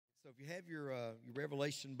So if you have your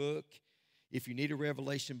Revelation book, if you need a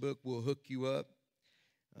Revelation book, we'll hook you up.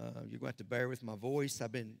 You're going to have to bear with my voice.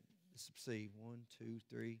 Let's see, 1, 2,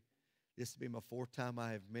 3. This will be my 4th time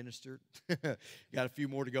I have ministered. Got a few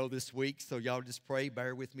more to go this week, so y'all just pray,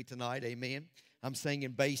 bear with me tonight, amen. I'm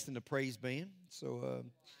singing bass in the praise band, so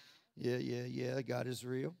yeah, God is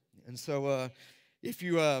real. And so if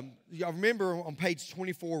y'all remember on page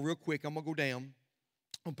 24 real quick, I'm going to go down.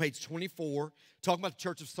 On page 24, talking about the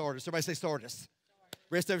church of Sardis. Everybody say Sardis.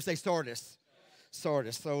 Rest of you say Sardis.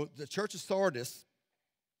 Sardis. So the church of Sardis,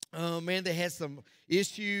 man, they had some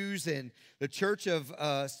issues, and the church of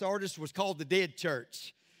Sardis was called the dead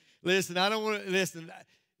church. Listen,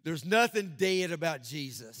 there's nothing dead about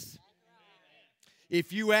Jesus.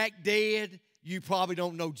 If you act dead, you probably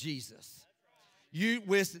don't know Jesus.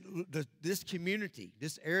 This community,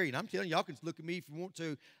 this area, and I'm telling you, y'all can look at me if you want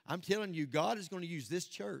to. I'm telling you, God is going to use this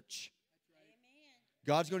church.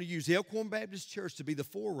 God's going to use Elk Horn Baptist Church to be the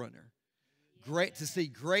forerunner. To see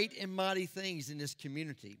great and mighty things in this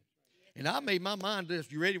community. And I made my mind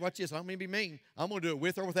this. You ready? Watch this. I'm going to be mean. I'm going to do it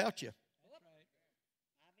with or without you.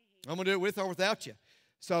 I'm going to do it with or without you.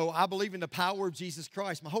 So I believe in the power of Jesus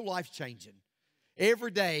Christ. My whole life's changing.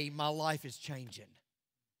 Every day, my life is changing.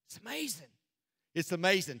 It's amazing. It's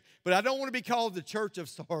amazing. But I don't want to be called the church of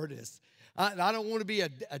Sardis. I don't want to be a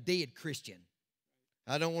dead Christian.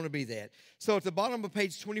 I don't want to be that. So at the bottom of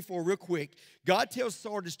page 24, real quick, God tells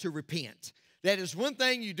Sardis to repent. That is one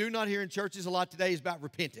thing you do not hear in churches a lot today is about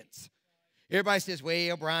repentance. Everybody says,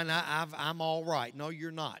 well, Brian, I'm all right. No,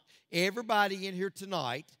 you're not. Everybody in here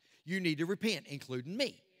tonight, you need to repent, including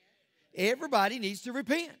me. Everybody needs to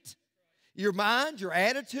repent. Your mind, your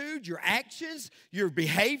attitude, your actions, your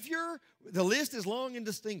behavior, the list is long and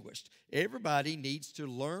distinguished. Everybody needs to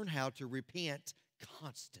learn how to repent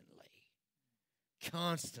constantly.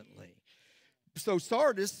 Constantly. So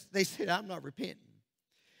Sardis, they said, I'm not repenting.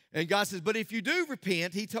 And God says, but if you do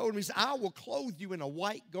repent, he told me, he said, I will clothe you in a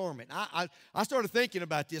white garment. I started thinking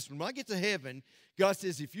about this. When I get to heaven, God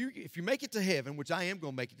says, if you make it to heaven, which I am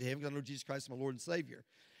going to make it to heaven because I know Jesus Christ is my Lord and Savior,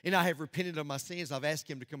 and I have repented of my sins, I've asked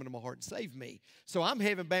him to come into my heart and save me. So I'm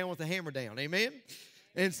heaven bound with the hammer down. Amen?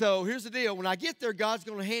 And so here's the deal. When I get there, God's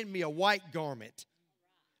going to hand me a white garment.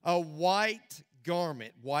 A white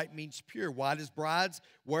garment. White means pure. White as brides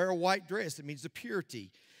wear a white dress. It means the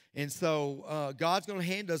purity. And so God's going to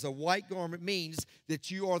hand us a white garment means that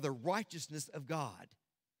you are the righteousness of God.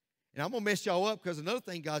 And I'm going to mess y'all up because another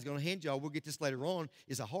thing God's going to hand y'all, we'll get this later on,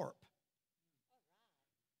 is a harp.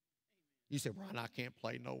 You say, Brian, I can't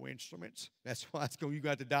play no instruments. That's why you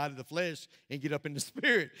got to die to the flesh and get up in the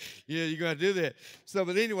spirit. Yeah, you're going to do that. So,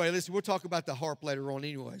 but anyway, listen, we'll talk about the harp later on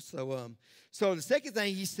anyway. So the second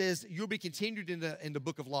thing he says, you'll be continued in the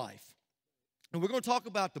book of life. And we're going to talk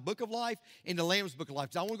about the book of life and the Lamb's book of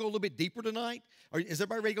life. So I want to go a little bit deeper tonight. Is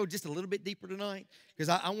everybody ready to go just a little bit deeper tonight? Because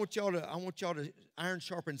I want y'all to iron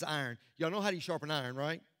sharpens iron. Y'all know how do you sharpen iron,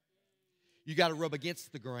 right? You got to rub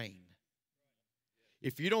against the grain.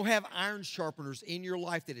 If you don't have iron sharpeners in your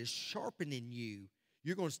life that is sharpening you,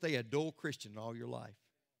 you're going to stay a dull Christian all your life.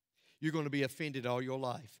 You're going to be offended all your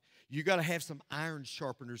life. You got to have some iron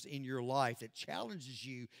sharpeners in your life that challenges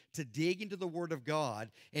you to dig into the Word of God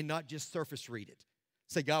and not just surface read it.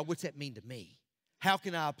 Say, God, what's that mean to me? How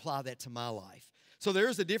can I apply that to my life? So there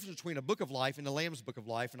is a difference between a book of life and the Lamb's book of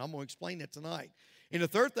life, and I'm going to explain that tonight. And the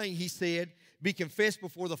third thing he said, be confessed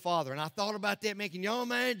before the Father. And I thought about that, man. Can y'all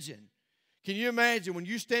imagine? Can you imagine when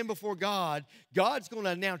you stand before God, God's going to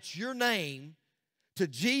announce your name to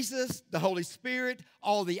Jesus, the Holy Spirit,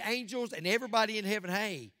 all the angels, and everybody in heaven.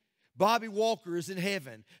 Hey, Bobby Walker is in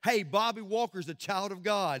heaven. Hey, Bobby Walker is a child of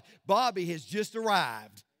God. Bobby has just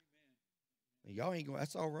arrived. Y'all ain't going,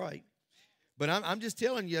 that's all right. But I'm just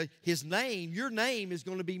telling you, his name, your name is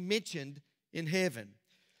going to be mentioned in heaven.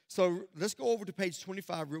 So let's go over to page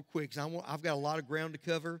 25 real quick. I've got a lot of ground to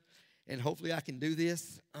cover, and hopefully I can do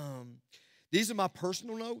this. These are my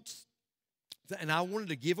personal notes, and I wanted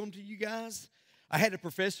to give them to you guys. I had a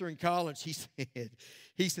professor in college.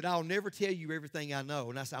 He said, I'll never tell you everything I know.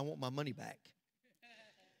 And I said, I want my money back.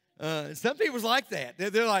 Some people's like that.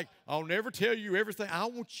 They're like, I'll never tell you everything. I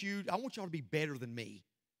want y'all to be better than me.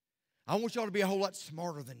 I want y'all to be a whole lot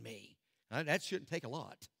smarter than me. That shouldn't take a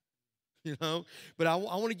lot, you know. But I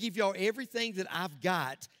want to give y'all everything that I've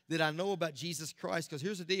got that I know about Jesus Christ. Because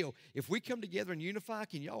here's the deal. If we come together and unify,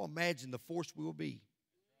 can y'all imagine the force we'll be?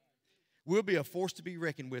 We'll be a force to be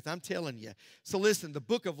reckoned with, I'm telling you. So listen, the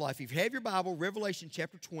book of life. If you have your Bible, Revelation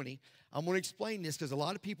chapter 20, I'm going to explain this because a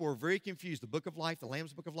lot of people are very confused. The book of life, the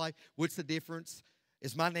Lamb's book of life, what's the difference?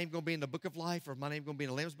 Is my name going to be in the book of life, or is my name going to be in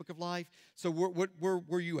the Lamb's book of life? So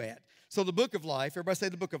where you at? So the book of life, everybody say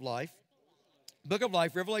the book of life. Book of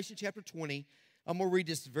life, Revelation chapter 20. I'm going to read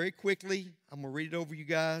this very quickly. I'm going to read it over you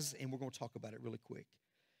guys, and we're going to talk about it really quick.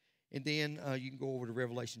 And then you can go over to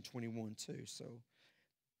Revelation 21 too. So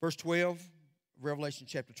verse 12, Revelation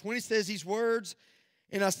chapter 20 says these words,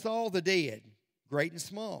 "And I saw the dead, great and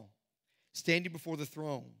small, standing before the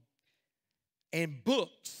throne. And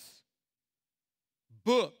books,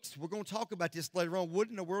 we're going to talk about this later on. What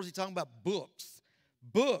in the world is he talking about? Books.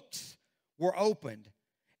 Books were opened.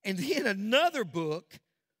 And then another book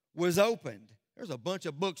was opened." There's a bunch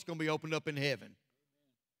of books going to be opened up in heaven.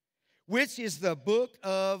 Which is the book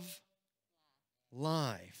of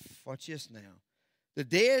life. Watch this now. The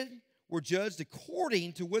dead were judged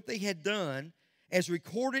according to what they had done as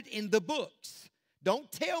recorded in the books.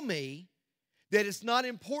 Don't tell me that it's not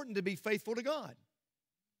important to be faithful to God.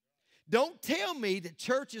 Don't tell me that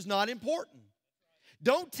church is not important.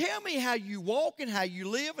 Don't tell me how you walk and how you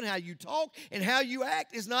live and how you talk and how you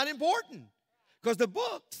act is not important. Because the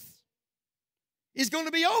books is going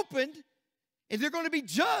to be opened, and they're going to be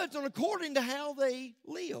judged on according to how they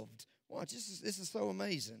lived. Watch, this is so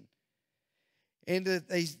amazing. And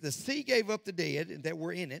the sea gave up the dead that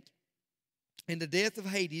were in it, and the death of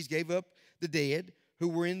Hades gave up the dead who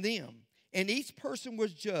were in them. And each person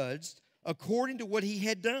was judged according to what he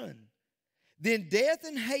had done. Then death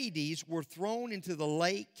and Hades were thrown into the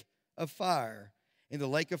lake of fire. And the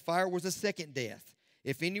lake of fire was the second death.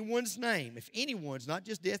 If anyone's, not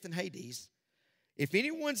just death and Hades, if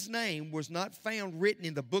anyone's name was not found written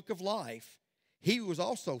in the book of life, he was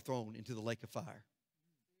also thrown into the lake of fire.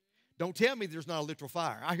 Don't tell me there's not a literal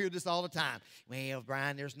fire. I hear this all the time. Well,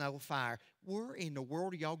 Brian, there's no fire. Where in the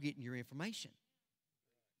world are y'all getting your information?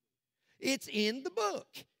 It's in the book.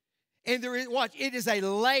 And there is, watch, it is a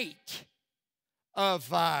lake of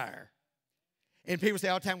fire. And people say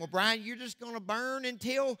all the time, well, Brian, you're just going to burn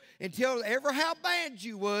until ever how bad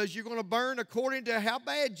you was. You're going to burn according to how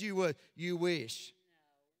bad you was. You wish.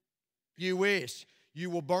 No. You wish. You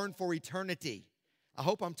will burn for eternity. I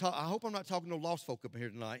hope I'm not talking to lost folk up in here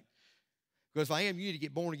tonight. Because if I am, you need to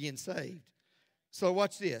get born again saved. So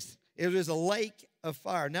watch this. It is a lake of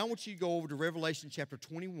fire. Now I want you to go over to Revelation chapter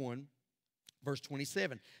 21, verse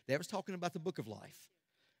 27. That was talking about the book of life.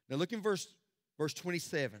 Now look in verse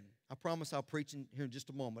 27. I promise I'll preach here in just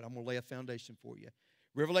a moment. I'm going to lay a foundation for you.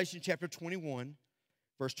 Revelation chapter 21,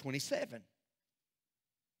 verse 27.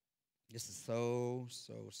 This is so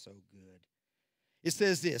good. It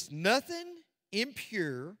says this, "Nothing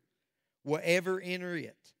impure will ever enter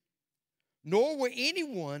it, nor will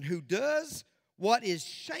anyone who does what is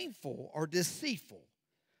shameful or deceitful,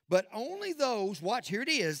 but only those," watch, here it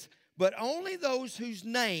is, "but only those whose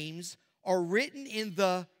names are written in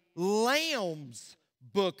the Lamb's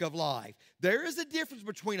book of life." There is a difference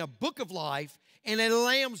between a book of life and a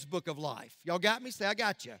Lamb's book of life. Y'all got me? Say, I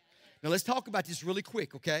got you. Now let's talk about this really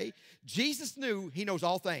quick, okay? Jesus knew he knows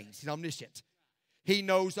all things. He's omniscient. He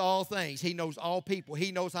knows all things. He knows all people.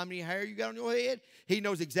 He knows how many hair you got on your head. He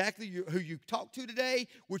knows exactly who you talk to today,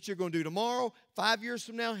 what you're going to do tomorrow, 5 years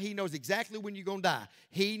from now. He knows exactly when you're going to die.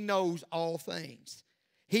 He knows all things.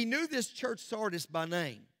 He knew this church Sardis by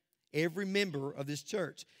name, every member of this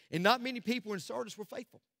church. And not many people in Sardis were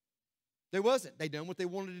faithful. There wasn't. They done what they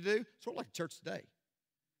wanted to do, sort of like the church today.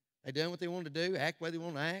 They done what they wanted to do, act the way they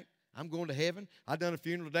want to act. I'm going to heaven. I done a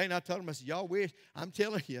funeral today, and I told them, I said, y'all wish. I'm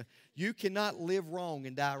telling you, you cannot live wrong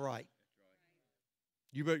and die right.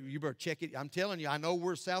 You better check it. I'm telling you, I know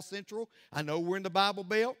we're South Central. I know we're in the Bible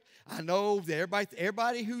Belt. I know that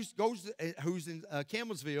everybody who's in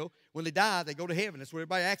Campbellsville, when they die, they go to heaven. That's what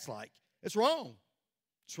everybody acts like. It's wrong.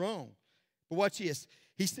 It's wrong. But watch this.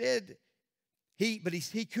 He said he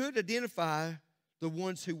could identify the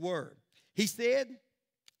ones who were. He said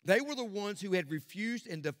they were the ones who had refused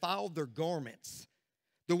and defiled their garments,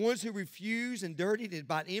 the ones who refused and dirtied and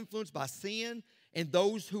by influenced by sin, and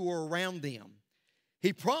those who were around them.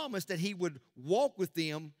 He promised that he would walk with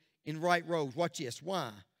them in right roads. Watch this.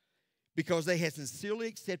 Why? Because they had sincerely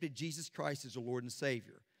accepted Jesus Christ as their Lord and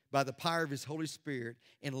Savior by the power of his Holy Spirit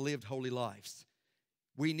and lived holy lives.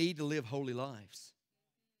 We need to live holy lives.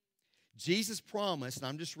 Jesus promised, and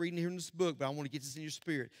I'm just reading here in this book, but I want to get this in your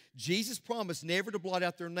spirit. Jesus promised never to blot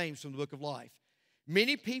out their names from the book of life.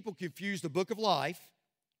 Many people confuse the book of life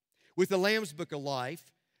with the Lamb's book of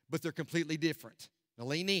life, but they're completely different. Now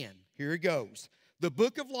lean in. Here it goes. The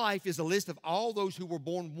book of life is a list of all those who were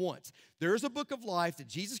born once. There is a book of life that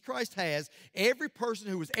Jesus Christ has. Every person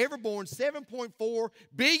who was ever born, 7.4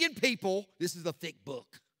 billion people, this is a thick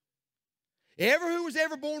book. Who was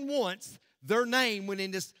ever born once, their name went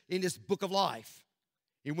in this book of life.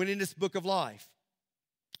 It went in this book of life.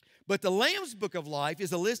 But the Lamb's book of life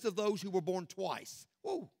is a list of those who were born twice.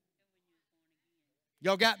 Whoa.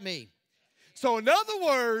 Y'all got me? So in other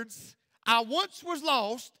words, I once was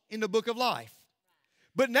lost in the book of life.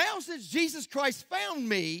 But now since Jesus Christ found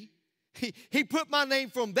me, he put my name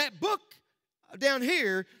from that book down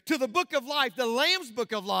here to the book of life, the Lamb's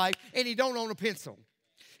book of life, and he don't own a pencil.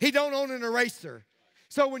 He don't own an eraser.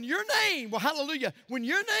 So when your name, well, hallelujah, when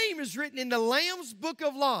your name is written in the Lamb's book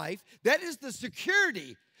of life, that is the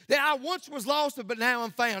security that I once was lost, but now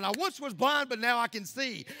I'm found. I once was blind, but now I can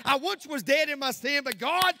see. I once was dead in my sin, but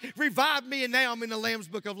God revived me, and now I'm in the Lamb's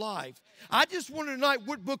book of life. I just wonder tonight,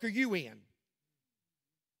 what book are you in?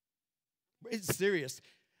 It's serious.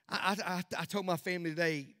 I told my family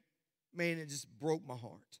today, man, it just broke my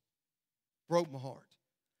heart. Broke my heart.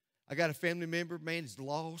 I got a family member, man, is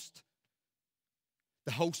lost.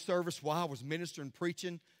 The whole service while I was ministering,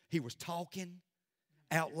 preaching, he was talking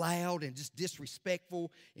out loud and just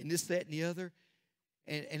disrespectful and this, that, and the other.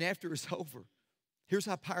 And after it's over, here's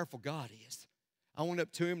how powerful God is. I went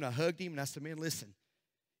up to him and I hugged him and I said, man, listen,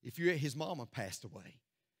 if you're his mama passed away.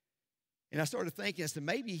 And I started thinking, I said,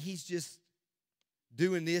 maybe he's just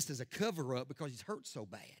doing this as a cover-up because he's hurt so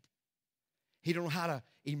bad. He don't know how to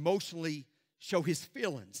emotionally show his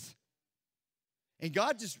feelings. And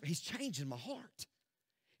God he's changing my heart.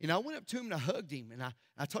 And I went up to him and I hugged him and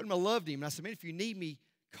I told him I loved him. And I said, man, if you need me,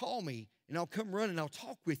 call me and I'll come run and I'll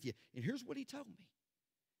talk with you. And here's what he told me.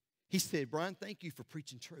 He said, Brian, thank you for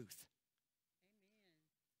preaching truth.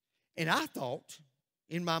 Amen. And I thought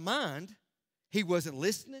in my mind he wasn't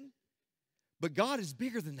listening, but God is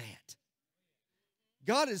bigger than that.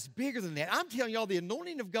 God is bigger than that. I'm telling y'all, the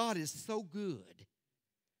anointing of God is so good.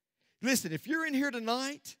 Listen, if you're in here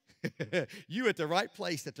tonight, you're at the right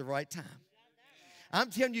place at the right time. I'm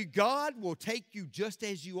telling you, God will take you just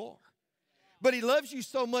as you are. But he loves you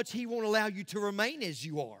so much, he won't allow you to remain as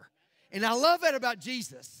you are. And I love that about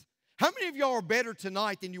Jesus. How many of y'all are better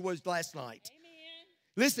tonight than you was last night? Amen.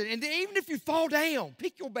 Listen, and even if you fall down,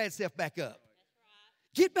 pick your bad self back up.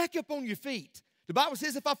 Get back up on your feet. The Bible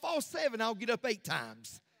says if I fall 7, I'll get up 8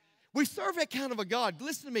 times. We serve that kind of a God.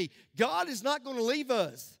 Listen to me. God is not going to leave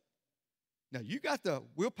us. Now, you got the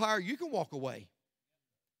willpower. You can walk away.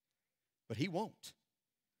 But he won't.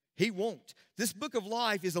 He won't. This book of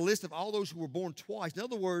life is a list of all those who were born twice. In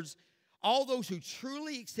other words, all those who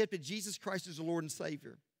truly accepted Jesus Christ as the Lord and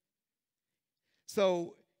Savior.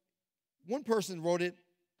 So, one person wrote it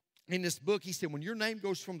in this book. He said, when your name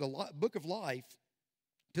goes from the book of life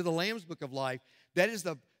to the Lamb's book of life, that is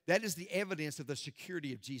the evidence of the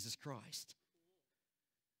security of Jesus Christ.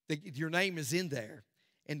 Your name is in there.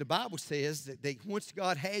 And the Bible says that once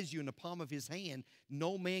God has you in the palm of his hand,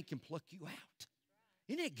 no man can pluck you out.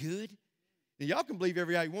 Isn't that good? Now, y'all can believe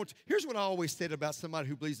every eye you want to. Here's what I always said about somebody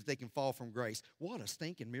who believes that they can fall from grace. What a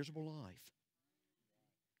stinking miserable life.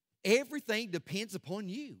 Everything depends upon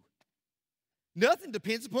you. Nothing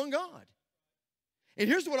depends upon God. And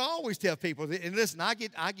here's what I always tell people. And listen, I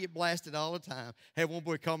get blasted all the time. I had one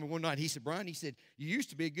boy call me one night. He said, Brian, he said, you used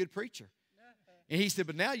to be a good preacher. And he said,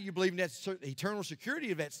 but now you believe in that eternal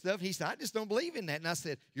security of that stuff. He said, I just don't believe in that. And I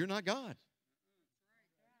said, you're not God.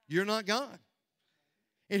 You're not God.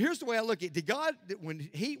 And here's the way I look at it. God,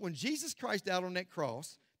 when Jesus Christ died on that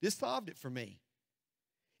cross, this solved it for me.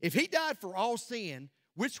 If he died for all sin,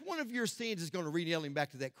 which one of your sins is going to re-nail him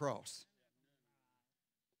back to that cross?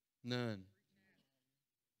 None.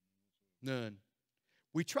 None.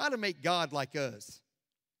 We try to make God like us.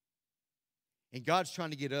 And God's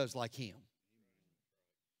trying to get us like him.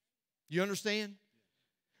 You understand?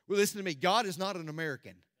 Well, listen to me. God is not an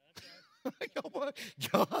American.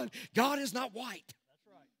 God is not white.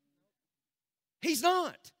 He's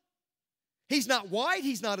not. He's not white.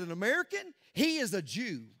 He's not an American. He is a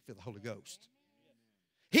Jew for the Holy Ghost.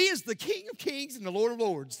 He is the King of Kings and the Lord of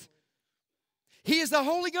Lords. He is the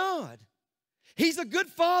Holy God. He's a good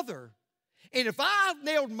Father. And if I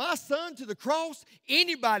nailed my son to the cross,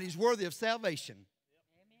 anybody's worthy of salvation.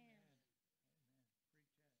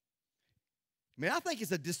 I mean, I think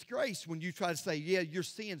it's a disgrace when you try to say, yeah, your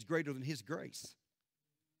sin's greater than his grace.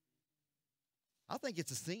 I think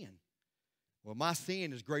it's a sin. Well, my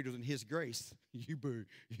sin is greater than his grace. You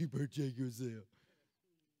better check yourself.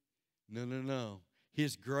 No.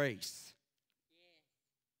 His grace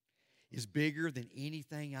is bigger than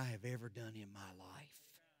anything I have ever done in my life.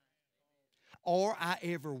 Or I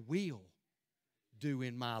ever will do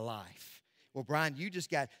in my life. Well, Brian,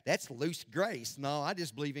 that's loose grace. No, I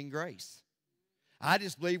just believe in grace. I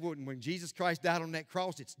just believe when Jesus Christ died on that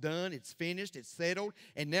cross, it's done, it's finished, it's settled.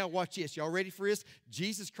 And now watch this. Y'all ready for this?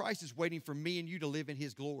 Jesus Christ is waiting for me and you to live in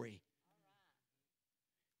his glory.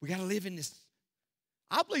 We got to live in this.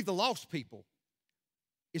 I believe the lost people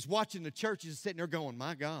is watching the churches and sitting there going,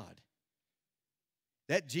 my God,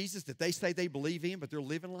 that Jesus that they say they believe in, but they're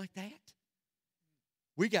living like that?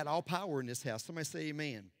 We got all power in this house. Somebody say amen.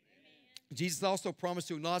 Amen. Jesus also promised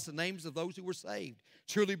to acknowledge the names of those who were saved,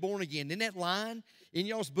 truly born again. In that line in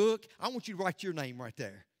y'all's book, I want you to write your name right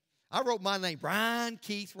there. I wrote my name, Brian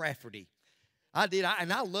Keith Rafferty. I did,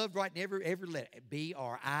 and I loved writing every letter,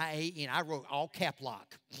 B-R-I-A-N. I wrote all cap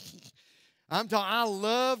lock. I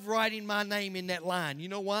love writing my name in that line. You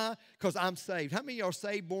know why? Because I'm saved. How many of y'all are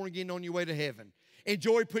saved, born again, on your way to heaven?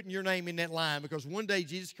 Enjoy putting your name in that line, because one day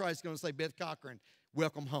Jesus Christ is going to say, Beth Cochran,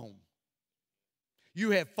 welcome home.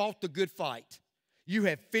 You have fought the good fight. You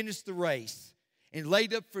have finished the race, and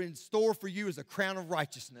laid up in store for you is a crown of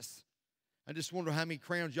righteousness. I just wonder how many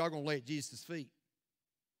crowns y'all going to lay at Jesus' feet.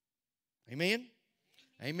 Amen?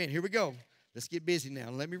 Amen. Here we go. Let's get busy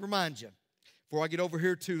now. Let me remind you, before I get over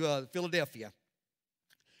here to Philadelphia,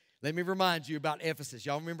 let me remind you about Ephesus.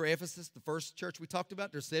 Y'all remember Ephesus, the first church we talked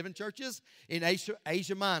about? There's 7 churches in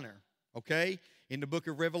Asia Minor, okay, in the book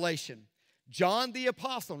of Revelation. John the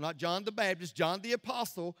Apostle, not John the Baptist, John the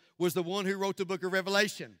Apostle was the one who wrote the book of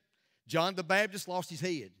Revelation. John the Baptist lost his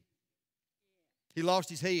head. He lost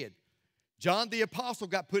his head. John the Apostle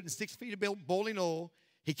got put in 6 feet of boiling oil.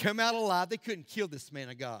 He came out alive. They couldn't kill this man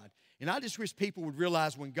of God. And I just wish people would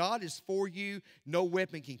realize when God is for you, no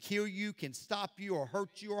weapon can kill you, can stop you, or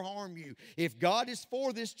hurt you, or harm you. If God is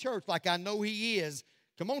for this church, like I know He is,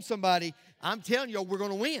 come on, somebody, I'm telling you, we're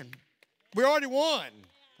going to win. We already won.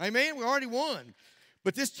 Amen? We already won.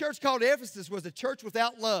 But this church called Ephesus was a church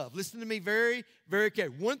without love. Listen to me very, very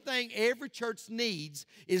carefully. One thing every church needs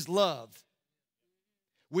is love.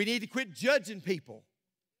 We need to quit judging people.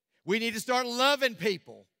 We need to start loving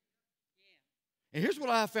people. And here's what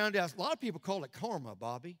I found out. A lot of people call it karma,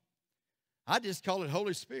 Bobby. I just call it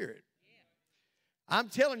Holy Spirit. I'm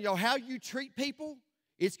telling y'all, how you treat people,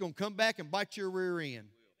 it's going to come back and bite your rear end.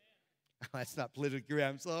 That's not politically,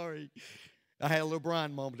 I'm sorry. I had a little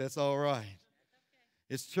Brian moment. That's all right.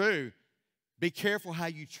 It's true. Be careful how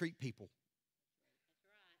you treat people.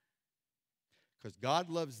 Because God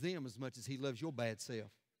loves them as much as He loves your bad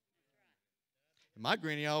self. And my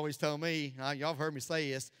granny always told me, y'all have heard me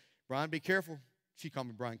say this, Brian, be careful. She called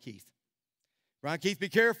me Brian Keith. Brian Keith, be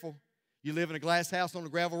careful. You live in a glass house on a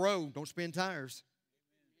gravel road. Don't spin tires.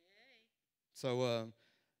 So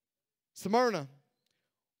Smyrna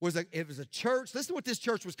was a church. Listen to what this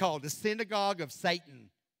church was called, the synagogue of Satan.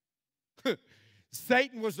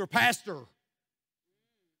 Satan was their pastor.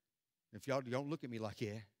 If y'all don't look at me like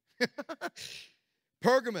that.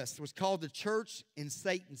 Pergamos was called the church in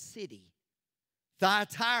Satan's city.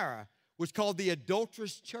 Thyatira was called the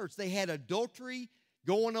adulterous church. They had adultery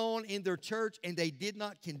going on in their church, and they did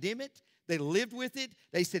not condemn it. They lived with it.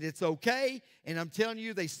 They said it's okay, and I'm telling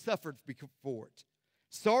you, they suffered for it.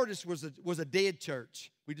 Sardis was a dead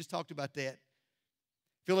church. We just talked about that.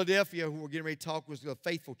 Philadelphia, who we're getting ready to talk, was a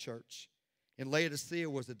faithful church. And Laodicea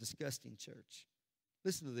was a disgusting church.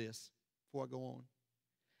 Listen to this before I go on.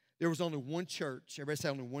 There was only one church. Everybody say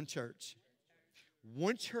only one church.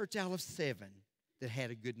 One church out of 7 that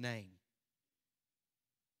had a good name.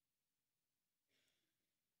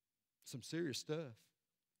 Some serious stuff.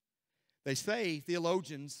 They say,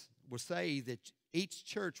 theologians will say that each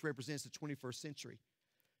church represents the 21st century.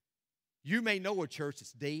 You may know a church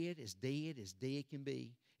that's dead, as dead can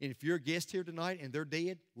be. And if you're a guest here tonight and they're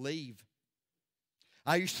dead, leave.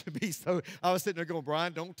 I used to be I was sitting there going,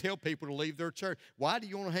 Brian, don't tell people to leave their church. Why do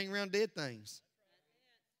you want to hang around dead things?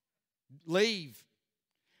 Leave.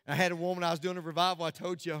 I had a woman, I was doing a revival, I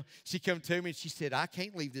told you, she came to me and she said, I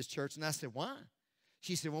can't leave this church. And I said, why?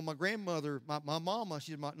 She said, well, my grandmother, my mama,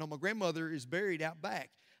 she said, no, my grandmother is buried out back.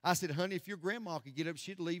 I said, honey, if your grandma could get up,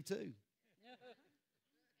 she'd leave too.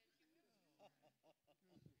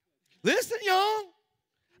 Listen, y'all.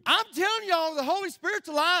 I'm telling y'all, the Holy Spirit's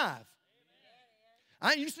alive.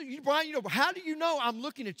 Brian, how do you know? I'm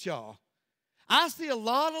looking at y'all. I see a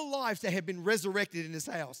lot of lives that have been resurrected in this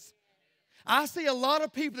house. I see a lot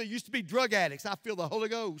of people that used to be drug addicts. I feel the Holy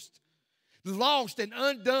Ghost. Lost and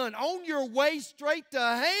undone, on your way straight to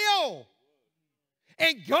hell.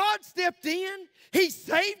 And God stepped in. He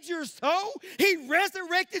saved your soul. He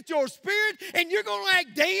resurrected your spirit. And you're going to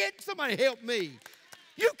act dead? Somebody help me.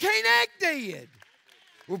 You can't act dead.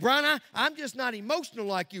 Well, Brian, I'm just not emotional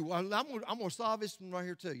like you. I'm going to solve this one right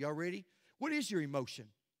here too. Y'all ready? What is your emotion?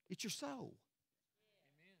 It's your soul.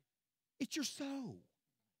 Amen. It's your soul.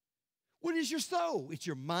 What is your soul? It's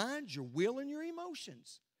your mind, your will, and your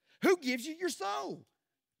emotions. Who gives you your soul?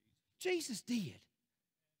 Jesus did.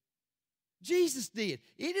 Jesus did.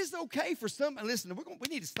 It is okay for some, and listen, we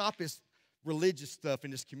need to stop this religious stuff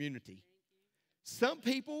in this community. Some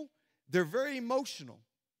people, they're very emotional.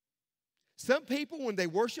 Some people, when they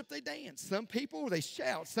worship, they dance. Some people, they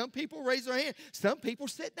shout. Some people raise their hand. Some people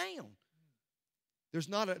sit down. There's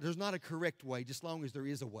not a correct way, just as long as there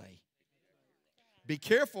is a way. Be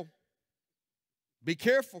careful. Be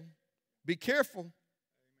careful. Be careful.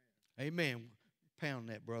 Amen. Pound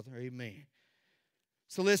that, brother. Amen.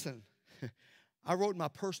 So listen, I wrote in my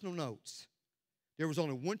personal notes, there was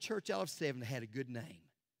only one church out of 7 that had a good name.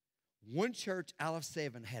 One church out of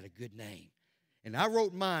 7 had a good name. And I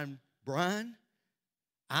wrote mine, Brian,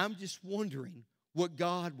 I'm just wondering what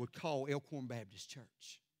God would call Elk Horn Baptist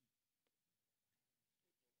Church.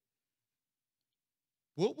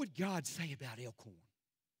 What would God say about Elk Horn?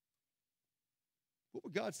 What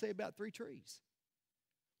would God say about Three Trees?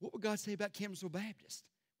 What would God say about Campbellsville Baptist?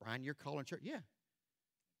 Brian, you're calling church? Yeah,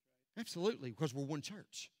 absolutely, because we're one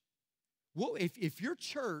church. Well, if your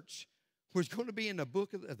church was going to be in the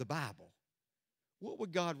book of the Bible, what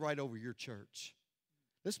would God write over your church?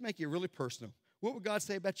 Let's make it really personal. What would God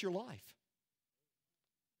say about your life?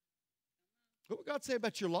 What would God say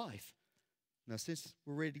about your life? Now, since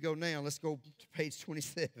we're ready to go now, let's go to page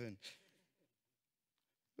 27.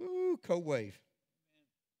 Ooh, cold wave.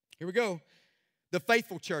 Here we go. The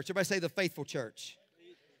faithful church. Everybody say the faithful church.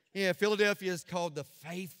 Yeah, Philadelphia is called the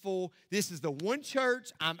faithful. This is the one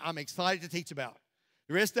church I'm excited to teach about.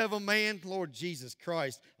 The rest of them, man, Lord Jesus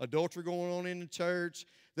Christ, adultery going on in the church,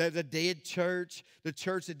 the dead church, the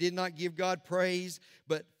church that did not give God praise.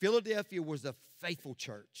 But Philadelphia was a faithful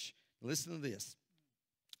church. Listen to this.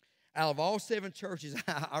 Out of all 7 churches,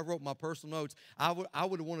 I wrote my personal notes, I would have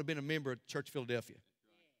wanted to have been a member of Church of Philadelphia.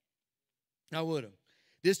 I would have.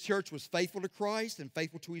 This church was faithful to Christ and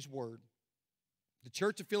faithful to His Word. The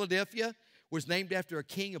Church of Philadelphia was named after a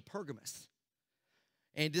king of Pergamus.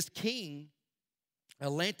 And this king,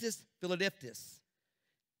 Atlantis Philadelphus.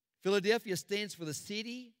 Philadelphia stands for the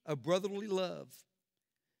city of brotherly love.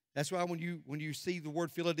 That's why when you see the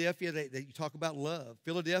word Philadelphia, that you talk about love.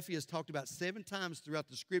 Philadelphia is talked about 7 times throughout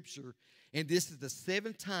the Scripture, and this is the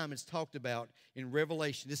 7th time it's talked about in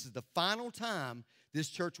Revelation. This is the final time this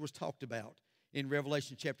church was talked about in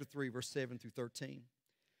Revelation chapter 3, verse 7 through 13.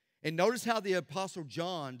 And notice how the Apostle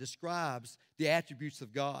John describes the attributes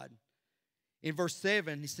of God. In verse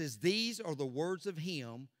 7, he says, "These are the words of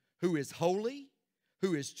Him who is holy,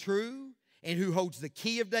 who is true, and who holds the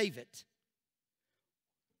key of David."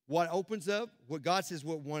 What opens up, what God says,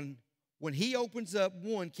 when He opens up,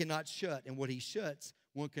 one cannot shut, and what He shuts,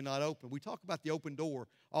 one cannot open. We talk about the open door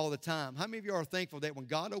all the time. How many of you are thankful that when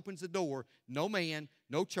God opens the door, no man,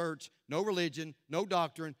 no church, no religion, no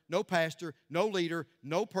doctrine, no pastor, no leader,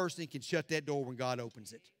 no person can shut that door when God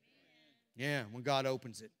opens it? Yeah, when God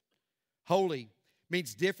opens it. Holy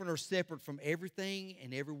means different or separate from everything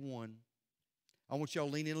and everyone. I want y'all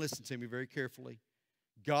to lean in and listen to me very carefully.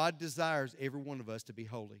 God desires every one of us to be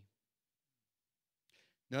holy.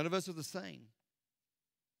 None of us are the same.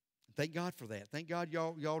 Thank God for that. Thank God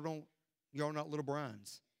y'all are not little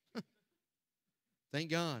Brians.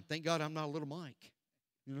 Thank God. Thank God I'm not a little Mike.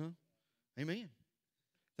 You know? Amen.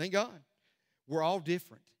 Thank God. We're all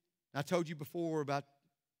different. I told you before we're about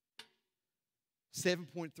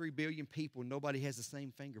 7.3 billion people. Nobody has the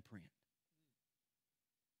same fingerprint.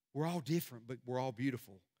 We're all different, but we're all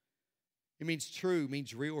beautiful. It means true,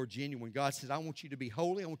 means real or genuine. God says, I want you to be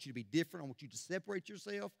holy. I want you to be different. I want you to separate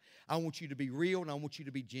yourself. I want you to be real, and I want you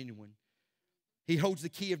to be genuine. He holds the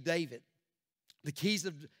key of David, the keys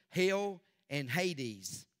of hell and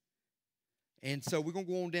Hades. And so we're going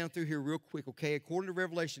to go on down through here real quick, okay? According to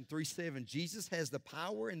Revelation 3:7, Jesus has the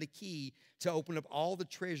power and the key to open up all the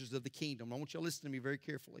treasures of the kingdom. I want you to listen to me very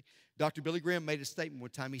carefully. Dr. Billy Graham made a statement one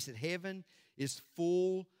time. He said, heaven is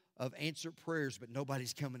full of answered prayers, but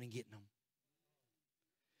nobody's coming and getting them.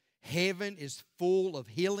 Heaven is full of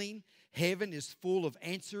healing. Heaven is full of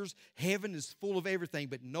answers. Heaven is full of everything,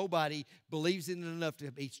 but nobody believes in it enough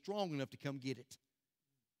to be strong enough to come get it.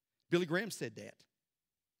 Billy Graham said that.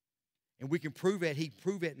 And we can prove that. He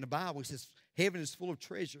proved that in the Bible. He says, heaven is full of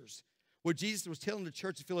treasures. What Jesus was telling the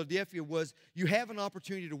church of Philadelphia was, you have an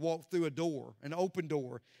opportunity to walk through a door, an open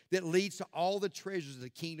door, that leads to all the treasures of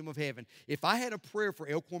the kingdom of heaven. If I had a prayer for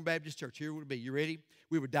Elk Horn Baptist Church, here it would be. You ready?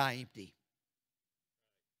 We would die empty.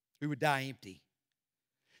 We would die empty.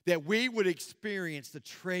 That we would experience the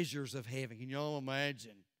treasures of heaven. Can y'all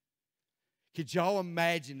imagine? Could y'all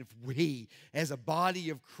imagine if we, as a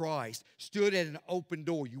body of Christ, stood at an open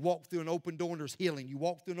door? You walk through an open door and there's healing. You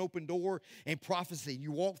walk through an open door and prophecy.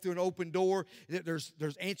 You walk through an open door, there's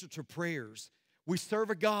answer to prayers. We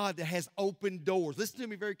serve a God that has open doors. Listen to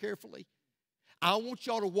me very carefully. I want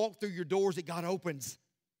y'all to walk through your doors that God opens.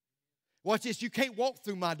 Watch this. You can't walk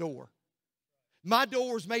through my door. My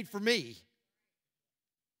door is made for me.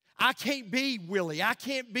 I can't be Willie. I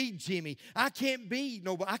can't be Jimmy. I can't be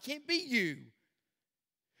nobody. I can't be you.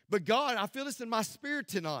 But God, I feel this in my spirit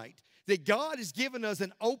tonight, that God has given us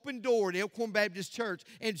an open door at Elk Horn Baptist Church,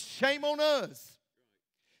 and shame on us.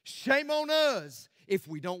 Shame on us if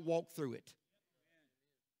we don't walk through it.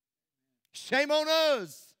 Shame on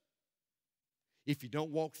us if you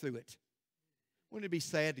don't walk through it. Wouldn't it be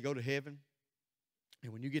sad to go to heaven?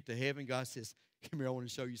 And when you get to heaven, God says, come here, I want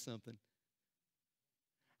to show you something.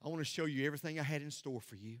 I want to show you everything I had in store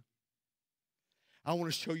for you. I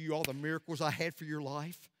want to show you all the miracles I had for your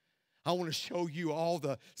life. I want to show you all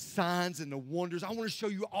the signs and the wonders. I want to show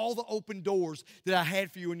you all the open doors that I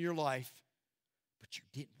had for you in your life. But you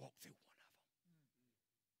didn't walk through one of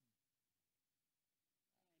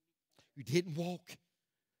them. You didn't walk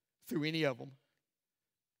through any of them.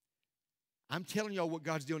 I'm telling y'all what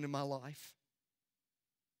God's doing in my life.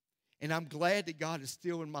 And I'm glad that God is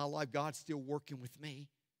still in my life. God's still working with me.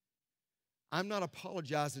 I'm not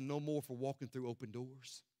apologizing no more for walking through open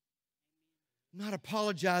doors. I'm not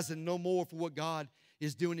apologizing no more for what God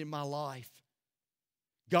is doing in my life.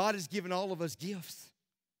 God has given all of us gifts.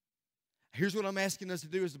 Here's what I'm asking us to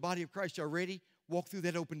do as the body of Christ. Y'all ready? Walk through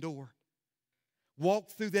that open door. Walk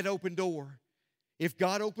through that open door. If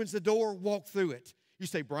God opens the door, walk through it. You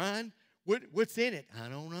say, Brian, what's in it? I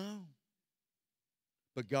don't know.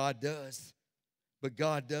 But God does. But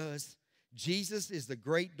God does. Jesus is the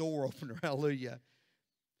great door opener. Hallelujah.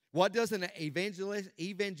 What does an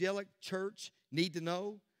evangelic church need to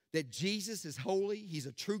know? That Jesus is holy. He's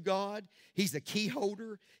a true God. He's a key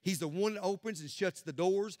holder. He's the one that opens and shuts the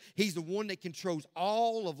doors. He's the one that controls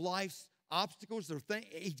all of life's obstacles.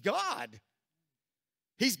 He's God.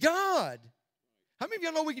 He's God. How many of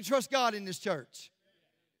y'all know we can trust God in this church?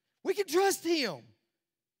 We can trust Him.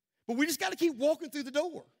 But we just got to keep walking through the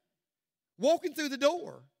door. Walking through the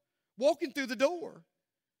door. Walking through the door.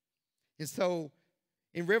 And so,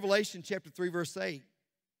 in Revelation chapter 3, verse 8,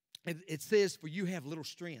 it says, for you have little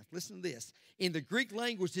strength. Listen to this. In the Greek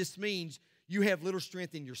language, this means you have little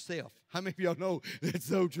strength in yourself. How many of y'all know that's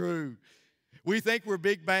so true? We think we're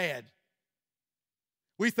big bad.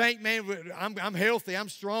 We think, man, I'm healthy, I'm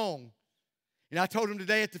strong. And I told him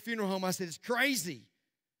today at the funeral home, I said, it's crazy.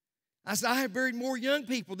 I said, I have buried more young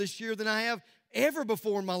people this year than I have ever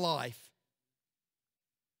before in my life.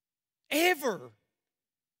 Ever.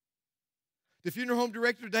 The funeral home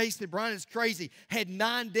director today said, Brian, it's crazy. Had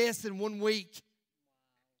 9 deaths in 1 week.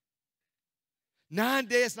 9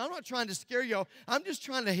 deaths. And I'm not trying to scare y'all. I'm just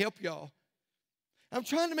trying to help y'all. I'm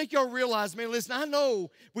trying to make y'all realize, man, listen, I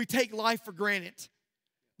know we take life for granted.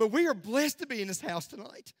 But we are blessed to be in this house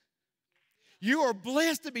tonight. You are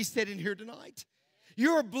blessed to be sitting here tonight.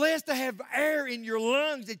 You are blessed to have air in your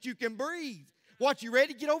lungs that you can breathe. Watch, you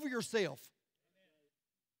ready? Get over yourself.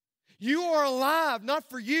 You are alive, not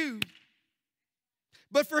for you,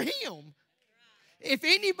 but for Him. If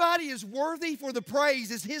anybody is worthy for the praise,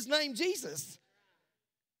 it's His name, Jesus.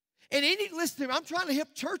 And listen to me, I'm trying to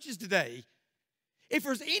help churches today. If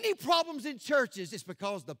there's any problems in churches, it's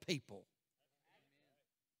because of the people.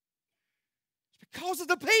 It's because of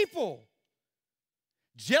the people.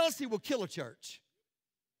 Jealousy will kill a church.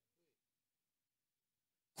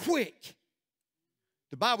 Quick.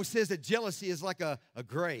 The Bible says that jealousy is like a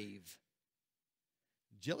grave.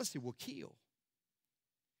 Jealousy will kill.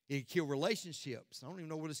 It can kill relationships. I don't even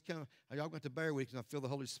know what it's coming. Y'all got to bear with it because I feel the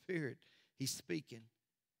Holy Spirit. He's speaking.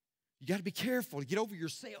 You got to be careful to get over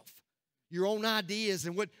yourself, your own ideas,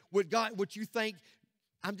 and what you think.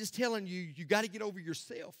 I'm just telling you, you got to get over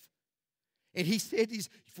yourself. And He said,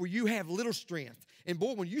 for you have little strength. And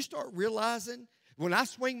boy, when you start realizing, when I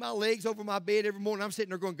swing my legs over my bed every morning, I'm sitting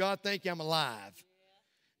there going, God, thank you, I'm alive.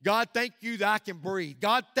 God, thank you that I can breathe.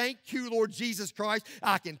 God, thank you, Lord Jesus Christ.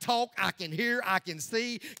 I can talk, I can hear, I can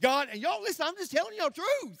see. God, and y'all listen, I'm just telling y'all the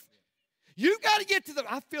truth. You got to get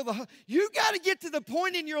to you got to get to the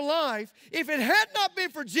point in your life, if it had not been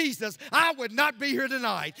for Jesus, I would not be here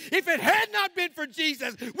tonight. If it had not been for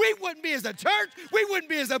Jesus, we wouldn't be as a church, we wouldn't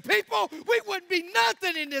be as a people, we wouldn't be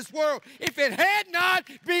nothing in this world if it had not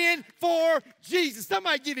been for Jesus.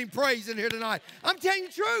 Somebody give Him praise in here tonight. I'm telling you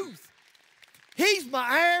the truth. He's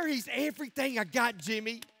my air, He's everything I got,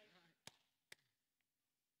 Jimmy.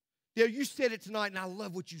 Dale, you said it tonight, and I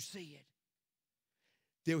love what you said.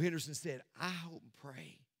 Dale Henderson said, I hope and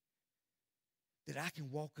pray that I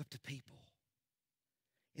can walk up to people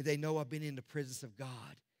and they know I've been in the presence of God.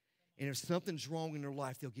 And if something's wrong in their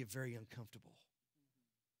life, they'll get very uncomfortable.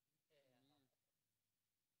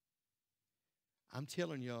 I'm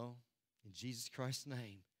telling y'all, In Jesus Christ's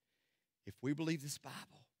name, if we believe this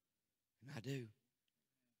Bible, and I do,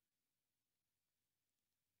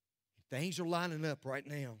 things are lining up right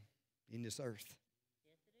now in this earth. Yes,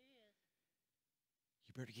 it is.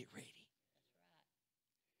 You better get ready. That's right.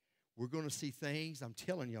 We're going to see things, I'm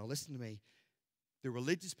telling y'all, listen to me. The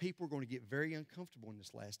religious people are going to get very uncomfortable in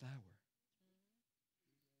this last hour.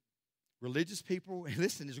 Religious people, and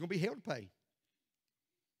listen, there's going to be hell to pay.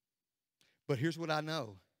 But here's what I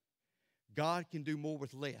know. God can do more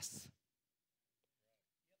with less.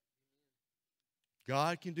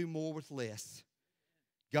 God can do more with less.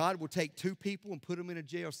 God will take two people and put them in a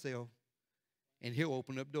jail cell, and He'll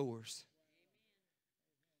open up doors.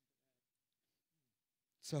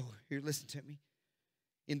 So, here, listen to me.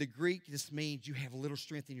 In the Greek, this means you have a little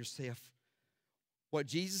strength in yourself. What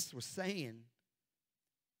Jesus was saying,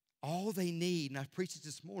 all they need, and I preached it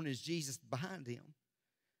this morning, is Jesus behind them.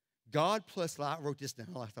 God plus, I wrote this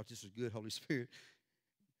down. I thought this was good, Holy Spirit.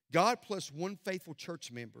 God plus one faithful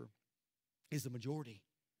church member is the majority.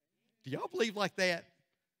 Do y'all believe like that?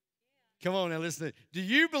 Come on now, listen. Do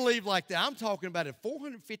you believe like that? I'm talking about it.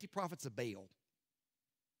 450 prophets of Baal.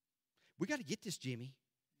 We got to get this, Jimmy,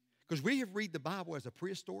 because we have read the Bible as a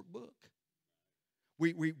prehistoric book.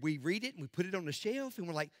 We read it and we put it on the shelf and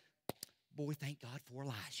we're like, boy, thank God for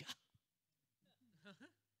Elijah.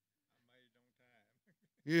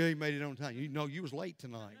 Yeah, he made it on time. You know, you was late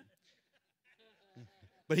tonight.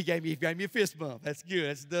 But he gave me a fist bump. That's good.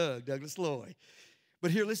 That's Douglas Lloyd.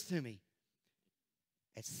 But here, listen to me.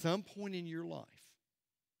 At some point in your life,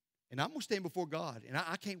 and I'm going to stand before God, and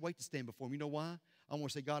I can't wait to stand before Him. You know why? I'm going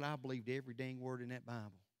to say, God, I believed every dang word in that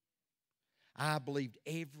Bible. I believed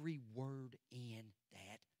every word in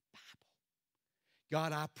that Bible.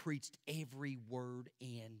 God, I preached every word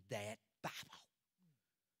in that Bible.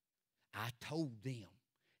 I told them.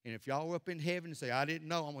 And if y'all are up in heaven and say, I didn't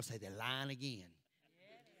know, I'm going to say, they're lying again.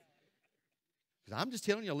 Because I'm just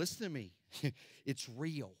telling you, listen to me. It's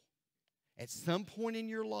real. At some point in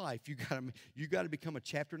your life, you got to become a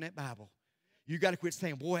chapter in that Bible. You got to quit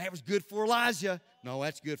saying, boy, that was good for Elijah. No,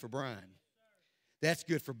 that's good for Brian. That's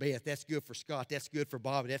good for Beth. That's good for Scott. That's good for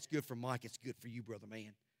Bobby. That's good for Mike. It's good for you, brother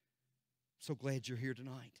man. So glad you're here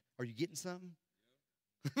tonight. Are you getting something?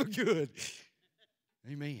 Good.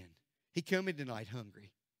 Amen. He come in tonight hungry.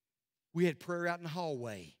 We had prayer out in the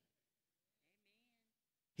hallway.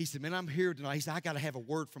 He said, man, I'm here tonight. He said, I got to have a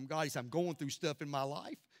word from God. He said, I'm going through stuff in my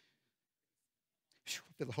life.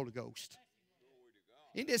 For the Holy Ghost.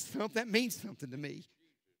 Isn't that something? That means something to me.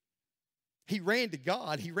 He ran to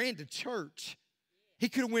God. He ran to church. He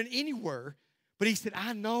could have went anywhere. But he said,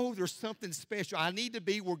 I know there's something special. I need to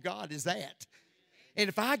be where God is at. And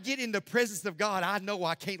if I get in the presence of God, I know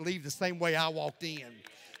I can't leave the same way I walked in.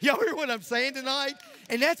 Y'all hear what I'm saying tonight?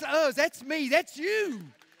 And that's us. That's me. That's you.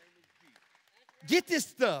 Get this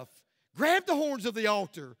stuff. Grab the horns of the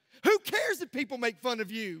altar. Who cares if people make fun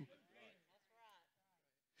of you?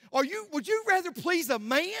 Would you rather please a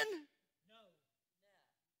man?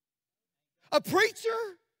 No. A preacher?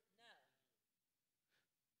 No.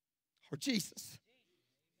 Or Jesus?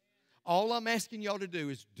 All I'm asking y'all to do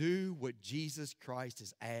is do what Jesus Christ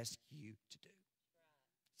has asked you to do.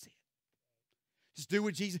 That's it. Just do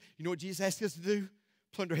what Jesus, you know what Jesus asked us to do?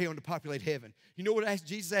 Plunder hell and to populate heaven. You know what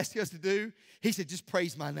Jesus asked us to do? He said, just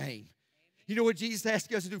praise my name. You know what Jesus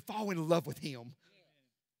asked us to do? Fall in love with Him.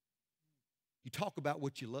 You talk about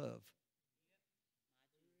what you love.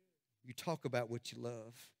 You talk about what you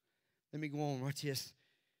love. Let me go on. Watch this.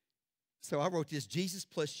 So I wrote this. Jesus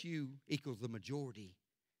plus you equals the majority.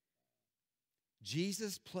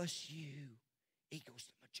 Jesus plus you equals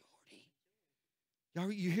the majority.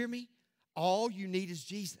 Y'all, you hear me? All you need is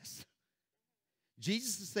Jesus.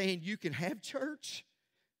 Jesus is saying you can have church,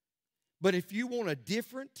 but if you want a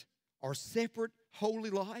different or separate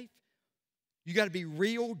holy life, you got to be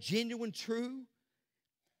real, genuine, true.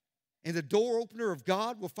 And the door opener of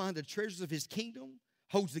God will find the treasures of His kingdom,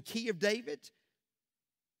 holds the key of David.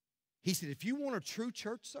 He said, if you want a true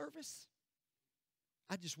church service,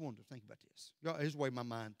 I just wanted to think about this. Here's the way my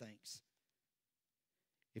mind thinks.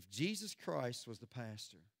 If Jesus Christ was the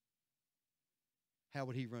pastor, how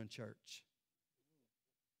would He run church?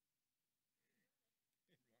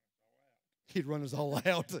 He'd run us all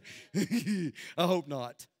out. I hope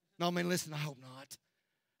not. No, man, listen, I hope not.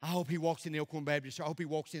 I hope he walks in the Elk Horn Baptist Church. I hope he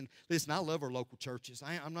walks in. Listen, I love our local churches.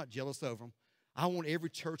 I'm not jealous of them. I want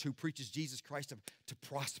every church who preaches Jesus Christ to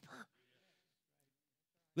prosper.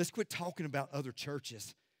 Let's quit talking about other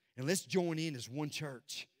churches, and let's join in as one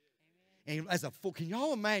church. And as a full, can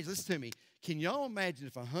y'all imagine, listen to me, can y'all imagine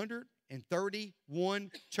if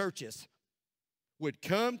 131 churches would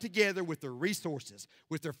come together with their resources,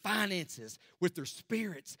 with their finances, with their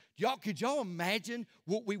spirits. Could y'all imagine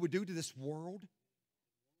what we would do to this world?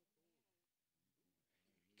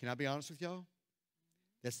 Can I be honest with y'all?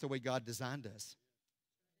 That's the way God designed us.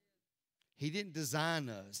 He didn't design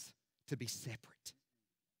us to be separate.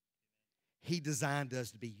 He designed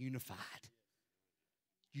us to be unified,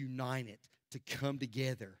 united, to come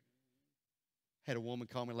together. Had a woman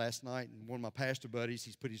call me last night, and one of my pastor buddies,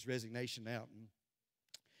 he's put his resignation out, and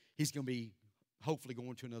he's going to be hopefully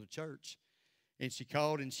going to another church. And she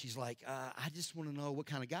called, and she's like, I just want to know what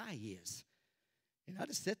kind of guy he is. And I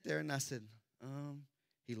just sat there, and I said,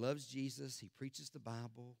 he loves Jesus. He preaches the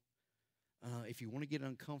Bible. If you want to get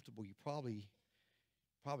uncomfortable, you probably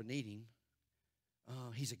need him.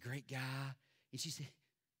 He's a great guy. And she said,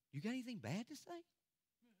 you got anything bad to say?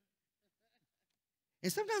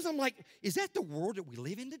 And sometimes I'm like, is that the world that we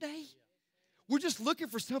live in today? We're just looking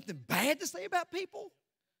for something bad to say about people?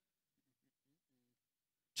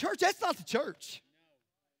 Church, that's not the church.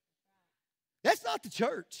 That's not the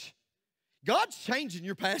church. God's changing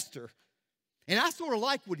your pastor. And I sort of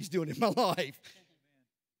like what he's doing in my life.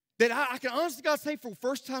 That I can honestly, God, say for the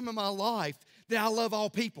first time in my life that I love all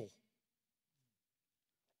people.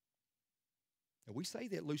 And we say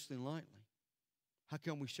that loosely and lightly. How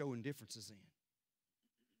come we show indifferences then?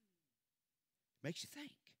 Makes you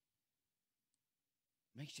think.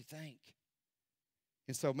 Makes you think.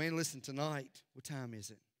 And so, man, listen, tonight, what time is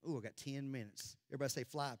it? Oh, I got 10 minutes. Everybody say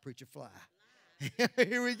fly, preacher, fly.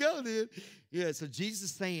 Here we go, dude. Yeah, so Jesus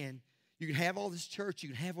is saying, you can have all this church, you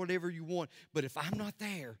can have whatever you want, but if I'm not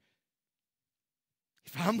there,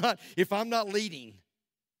 if I'm not leading,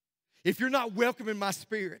 if you're not welcoming my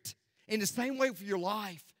spirit, in the same way for your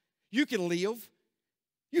life, you can live.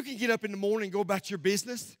 You can get up in the morning and go about your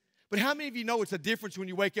business. But how many of you know it's a difference when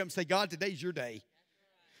you wake up and say, God, today's your day.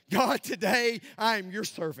 God, today I am your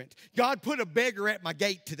servant. God, put a beggar at my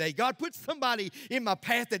gate today. God, put somebody in my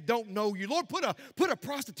path that don't know you. Lord, put a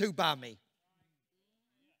prostitute by me.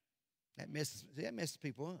 That messes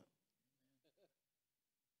people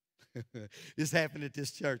up. This happened at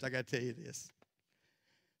this church. I got to tell you this.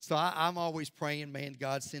 So I'm always praying, man,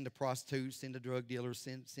 God, send a prostitute, send a drug dealer,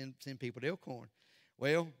 send people to Elk Horn.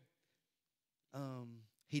 Well,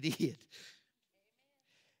 he did.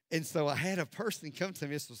 And so I had a person come to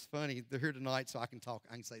me. This was funny. They're here tonight, so I can talk.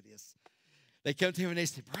 I can say this. They come to him and they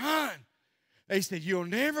said, Brian, they said, you'll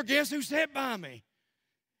never guess who sat by me.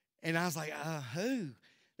 And I was like, who?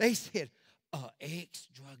 They said,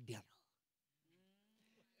 ex-drug dealer.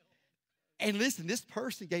 And listen, this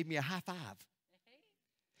person gave me a high five.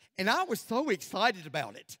 And I was so excited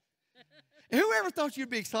about it. And whoever thought you'd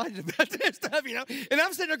be excited about this stuff, you know? And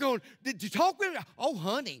I'm sitting there going, did you talk with them? Oh,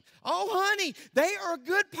 honey, they are a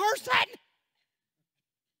good person. I'm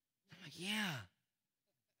like, yeah.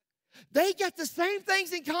 They got the same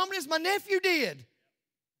things in common as my nephew did.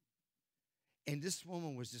 And this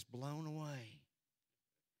woman was just blown away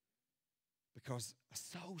because a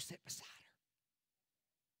soul sat beside her.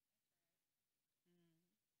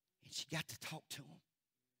 And she got to talk to him.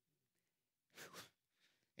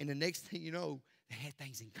 And the next thing you know, they had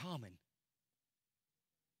things in common.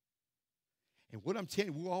 And what I'm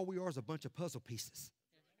telling you, all we are is a bunch of puzzle pieces.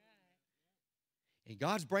 And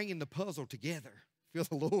God's bringing the puzzle together. Feel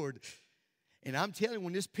the Lord. And I'm telling you,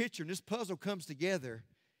 when this picture and this puzzle comes together,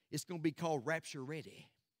 it's going to be called Rapture Ready.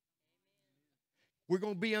 We're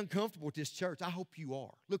going to be uncomfortable with this church. I hope you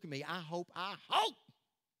are. Look at me. I hope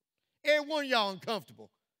every one of y'all uncomfortable.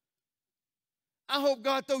 I hope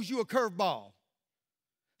God throws you a curveball.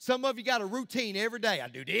 Some of you got a routine every day. I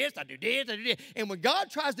do this, I do this, I do this. And when God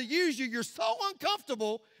tries to use you, you're so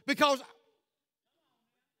uncomfortable because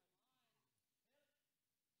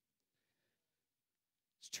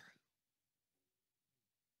it's true.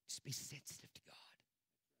 Just be sensitive to God.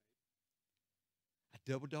 I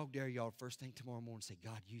double dog dare y'all first thing tomorrow morning say,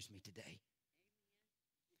 God, use me today.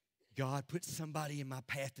 God, put somebody in my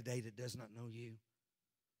path today that does not know you.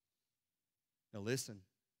 Now listen,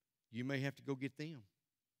 you may have to go get them.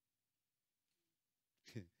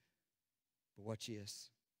 But watch this.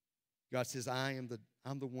 God says, I'm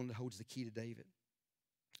the one that holds the key to David.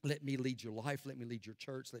 Let me lead your life. Let me lead your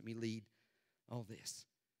church. Let me lead all this.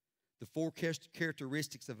 The 4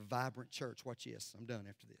 characteristics of a vibrant church. Watch this. I'm done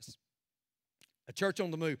after this. A church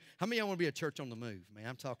on the move. How many of y'all want to be a church on the move? Man,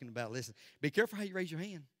 I'm talking about, listen, be careful how you raise your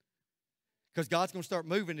hand. Because God's going to start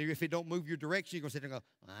moving. If it don't move your direction, you're going to sit there and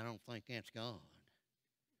go, I don't think that's God.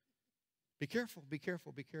 Be careful, be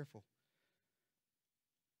careful, be careful.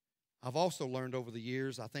 I've also learned over the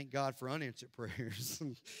years, I thank God for unanswered prayers.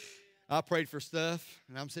 I prayed for stuff,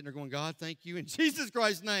 and I'm sitting there going, God, thank you in Jesus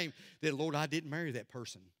Christ's name that, Lord, I didn't marry that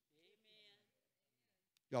person.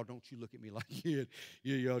 Y'all, don't you look at me like you did.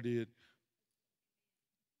 Yeah, y'all did.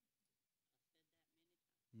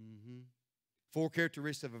 Mm-hmm. 4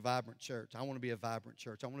 characteristics of a vibrant church. I want to be a vibrant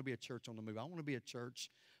church. I want to be a church on the move. I want to be a church,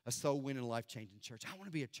 a soul-winning, life-changing church. I want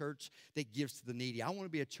to be a church that gives to the needy. I want to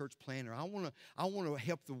be a church planner. I want to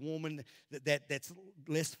help the woman that's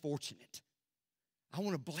less fortunate. I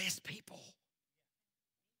want to bless people.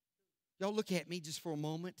 Y'all look at me just for a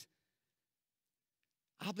moment.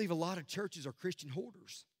 I believe a lot of churches are Christian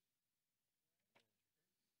hoarders.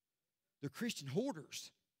 They're Christian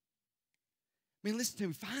hoarders. I mean, listen to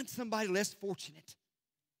me. Find somebody less fortunate.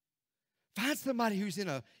 Find somebody who's in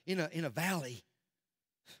a valley.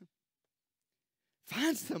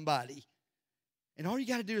 Find somebody. And all you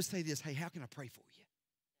got to do is say this, hey, how can I pray for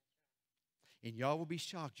you? And y'all will be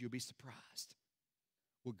shocked. You'll be surprised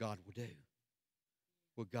what God will do.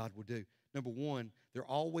 What God will do. Number one, they're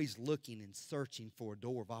always looking and searching for a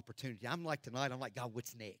door of opportunity. I'm like tonight, I'm like, God,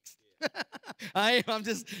 what's next?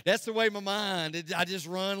 That's the way my mind, I just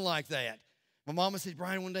run like that. My mama said,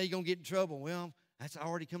 Brian, one day you're going to get in trouble. Well, that's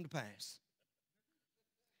already come to pass.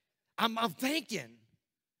 I'm thinking,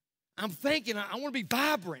 I want to be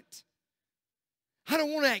vibrant. I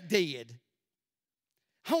don't want to act dead.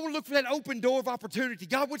 I want to look for that open door of opportunity.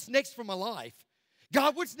 God, what's next for my life?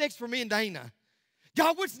 God, what's next for me and Dana?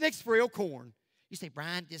 God, what's next for Elk Horn? You say,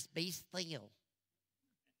 Brian, just be still.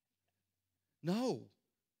 No.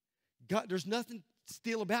 God, there's nothing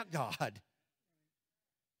still about God.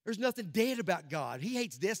 There's nothing dead about God. He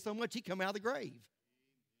hates death so much he come out of the grave.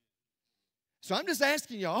 So I'm just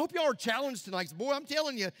asking y'all, I hope y'all are challenged tonight. Boy, I'm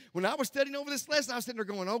telling you, when I was studying over this lesson, I was sitting there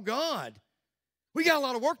going, oh, God, we got a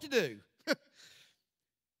lot of work to do.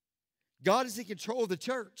 God is in control of the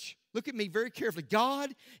church. Look at me very carefully.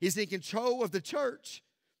 God is in control of the church.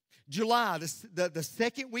 July, the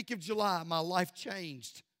second week of July, my life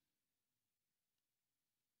changed.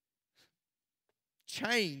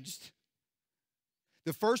 Changed.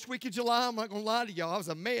 The first week of July, I'm not going to lie to y'all, I was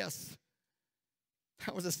a mess.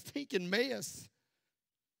 I was a stinking mess.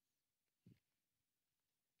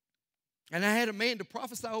 And I had a man to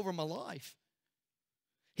prophesy over my life.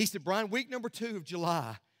 He said, Brian, week number 2 of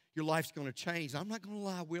July, your life's going to change. I'm not going to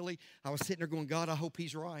lie, Willie. I was sitting there going, God, I hope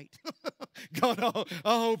he's right. God, I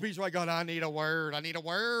hope he's right. God, I need a word. I need a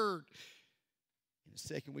word. In the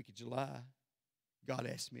second week of July, God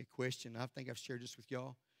asked me a question. I think I've shared this with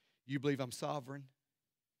y'all. You believe I'm sovereign?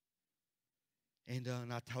 And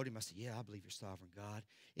I told him, I said, yeah, I believe you're sovereign, God.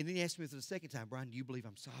 And then he asked me for the second time, Brian, do you believe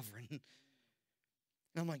I'm sovereign? And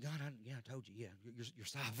I'm like, God, I told you, yeah, you're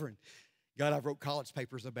sovereign. God, I've wrote college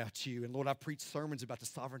papers about you. And, Lord, I've preached sermons about the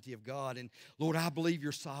sovereignty of God. And, Lord, I believe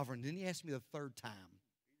you're sovereign. Then he asked me the third time.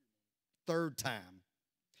 Third time.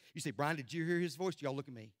 You say, Brian, did you hear his voice? Y'all look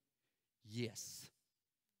at me. Yes.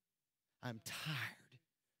 I'm tired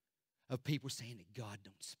of people saying that God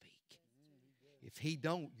don't speak. If he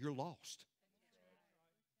don't, you're lost.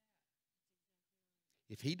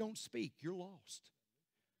 If he don't speak, you're lost.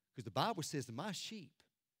 Because the Bible says that my sheep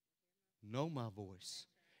know my voice.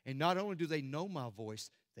 And not only do they know my voice,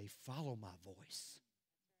 they follow my voice.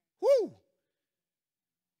 Woo!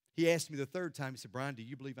 He asked me the third time, he said, Brian, do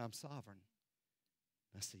you believe I'm sovereign?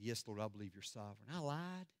 I said, yes, Lord, I believe you're sovereign. I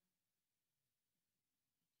lied.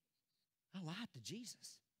 I lied to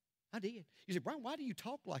Jesus. I did. You said, Brian, why do you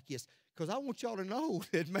talk like this? Because I want y'all to know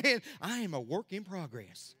that, man, I am a work in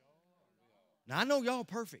progress. Now, I know y'all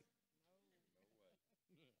perfect.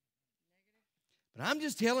 But I'm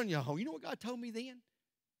just telling y'all, you know what God told me then?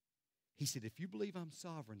 He said, if you believe I'm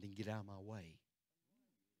sovereign, then get out of my way.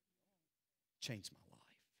 Change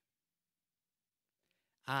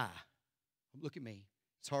my life. Look at me.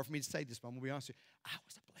 It's hard for me to say this, but I'm going to be honest with you. I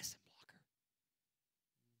was a blessing blocker.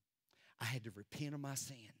 I had to repent of my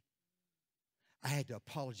sin. I had to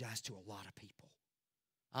apologize to a lot of people.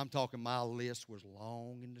 I'm talking my list was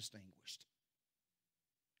long and distinguished.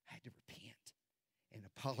 I had to repent and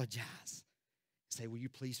apologize. Say, will you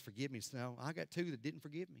please forgive me? So, no, I got 2 that didn't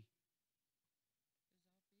forgive me.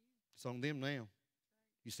 It's on them now.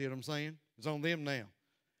 You see what I'm saying? It's on them now.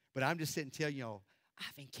 But I'm just sitting telling y'all,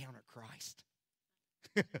 I've encountered Christ.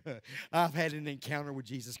 I've had an encounter with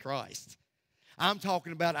Jesus Christ. I'm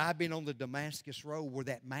talking about I've been on the Damascus Road where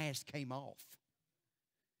that mask came off.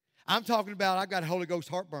 I'm talking about I've got Holy Ghost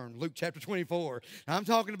heartburn, Luke chapter 24. I'm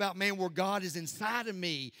talking about, man, where God is inside of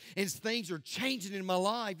me and things are changing in my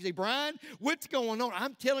life. You say, Brian, what's going on?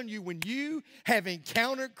 I'm telling you, when you have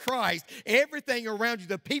encountered Christ, everything around you,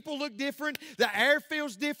 the people look different, the air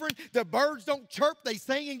feels different, the birds don't chirp, they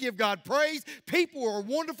sing and give God praise. People are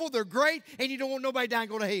wonderful, they're great, and you don't want nobody dying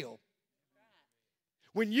going to hell.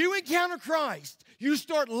 When you encounter Christ, you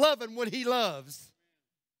start loving what He loves.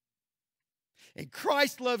 And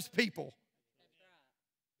Christ loves people.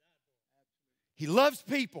 He loves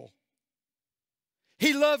people.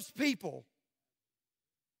 He loves people.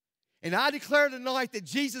 And I declare tonight that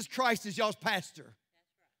Jesus Christ is y'all's pastor.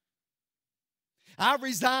 I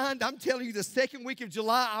resigned. I'm telling you, the second week of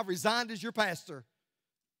July, I resigned as your pastor.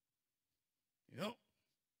 Yep.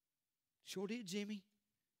 Sure did, Jimmy.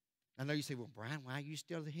 I know you say, well, Brian, why are you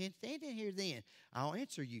still standing here then? I'll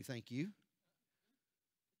answer you, thank you.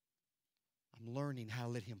 I'm learning how to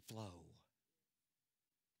let Him flow.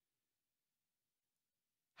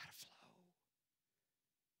 How to flow.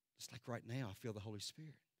 Just like right now, I feel the Holy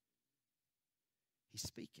Spirit. He's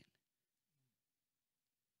speaking.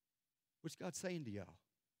 What's God saying to y'all?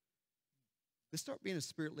 Let's start being a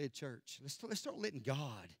Spirit-led church. Let's start letting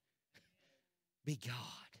God be God.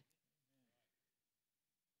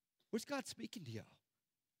 What's God speaking to y'all?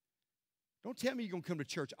 Don't tell me you're going to come to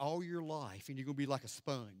church all your life and you're going to be like a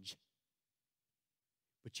sponge.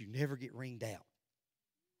 But you never get wringed out.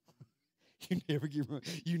 You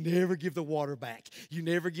never give the water back. You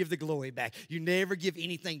never give the glory back. You never give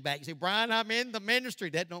anything back. You say, Brian, I'm in the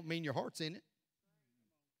ministry. That don't mean your heart's in it.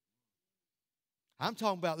 I'm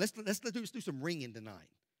talking about, let's do some ringing tonight.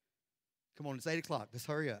 Come on, it's 8 o'clock. Let's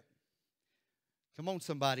hurry up. Come on,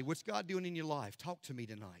 somebody. What's God doing in your life? Talk to me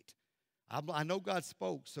tonight. I know God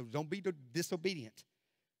spoke, so don't be disobedient.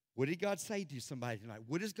 What did God say to somebody tonight?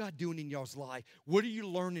 What is God doing in y'all's life? What are you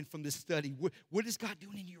learning from this study? What is God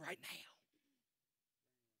doing in you right now?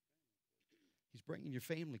 He's bringing your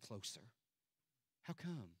family closer. How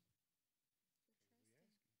come?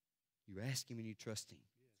 You ask Him and you trust Him.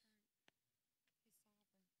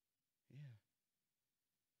 Yeah.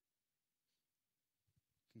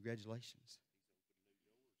 Congratulations.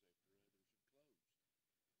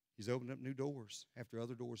 He's opened up new doors after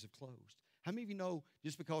other doors have closed. How many of you know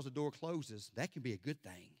just because a door closes, that can be a good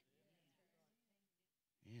thing?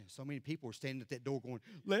 Yeah, so many people are standing at that door going,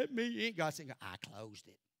 let me in. God's saying, I closed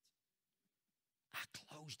it. I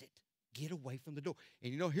closed it. Get away from the door.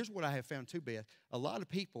 And you know, here's what I have found too, Beth. A lot of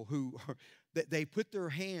people who are, they put their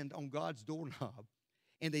hand on God's doorknob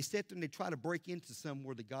and they sit there and they try to break into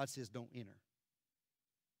somewhere that God says don't enter.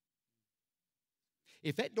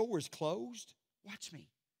 If that door is closed, watch me.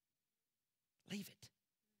 Leave it.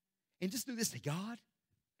 And just do this to God.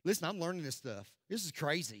 Listen, I'm learning this stuff. This is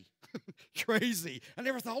crazy. Crazy. I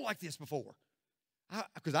never thought like this before.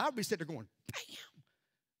 Because I would be sitting there going,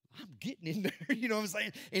 bam, I'm getting in there. You know what I'm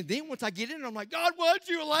saying? And then once I get in, I'm like, God, why'd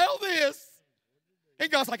you allow this? And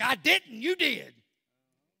God's like, I didn't. You did.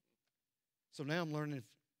 So now I'm learning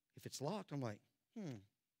if it's locked, I'm like,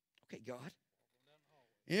 okay, God.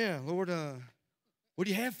 Yeah, Lord, what do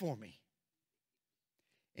you have for me?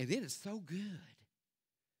 And then it's so good.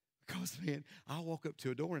 Because, man, I walk up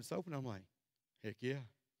to a door and it's open. I'm like, heck yeah,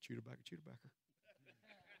 chew-tobacco.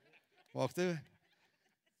 Walk through it.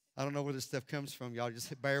 I don't know where this stuff comes from. Y'all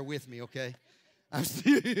just bear with me, okay? I'm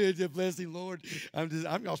still bless Him, Lord.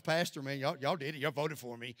 I'm y'all's pastor, man. Y'all did it. Y'all voted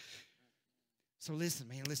for me. So listen,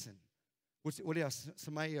 man, listen. What else?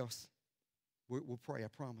 Somebody else. We'll pray, I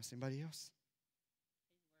promise. Anybody else?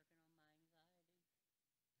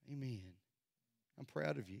 He's working on my anxiety. Amen. I'm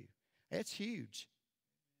proud of you. That's huge.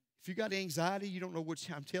 If you got anxiety, you don't know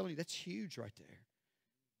which, I'm telling you, that's huge right there.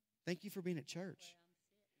 Thank you for being at church.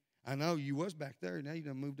 I know you was back there. Now you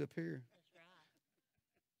done moved up here. That's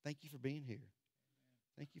right. Thank you for being here.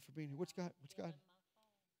 Thank you for being here. What's God?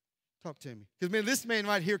 Talk to me. Because, man, this man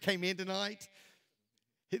right here came in tonight.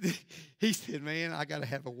 He said, man, I got to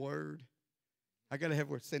have a word. I got to have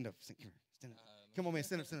a word. Stand up. Stand up. Come on, man.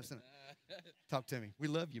 Stand up. Talk to me. We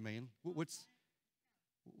love you, man. What's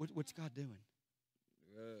God doing?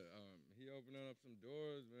 Well, He opening up some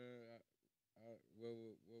doors, man.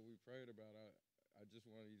 What we prayed about, I just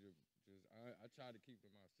wanted you to I tried to keep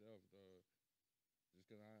it myself, though, just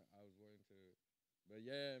because I was waiting to. But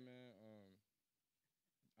yeah, man.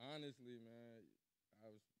 Honestly, man,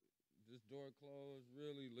 I was this door closed,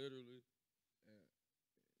 really, literally, and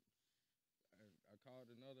I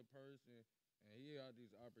called another person, and he had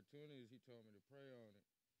these opportunities. He told me to pray on it,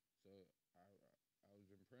 so I was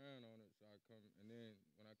been praying on it. So I come, and then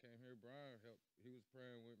when I came here, Brian helped. He was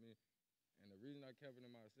praying with me, and the reason I kept it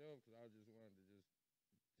to myself because I just wanted to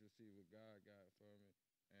just see what God got for me.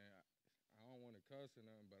 And I don't want to cuss or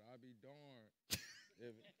nothing, but I'd be darned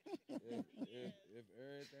if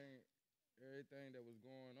everything that was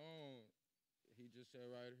going on, he just said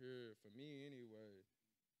right here for me anyway,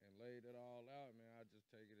 and laid it all out, man. I just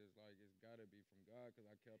take it as like it's gotta be from God, because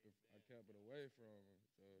I kept it away from him.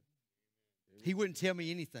 So He wouldn't tell me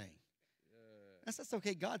anything. yeah, That's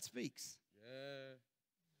okay. God speaks. yeah,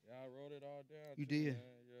 I wrote it all down. You too, did.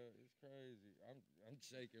 man. Yeah, it's crazy. I'm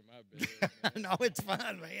shaking my bed. Man. No, it's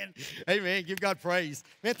fine, man. Amen. Give God praise.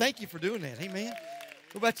 Man, thank you for doing that. Amen.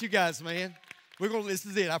 What about you guys, man? This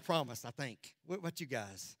is it, I promise, I think. What about you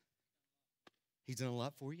guys? He's done a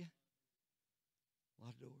lot for you? A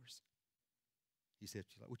lot of doors. He said,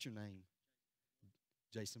 what's your name?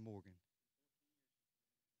 Jason Morgan.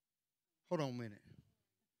 Hold on a minute.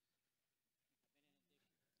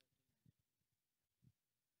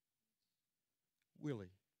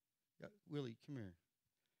 Willie. Willie, come here.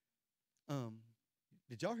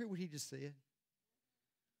 Did y'all hear what he just said?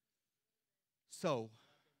 So,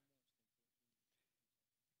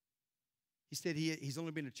 he said he's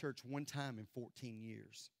only been to church one time in 14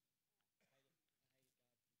 years.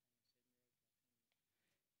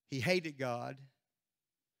 He hated God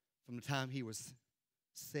from the time he was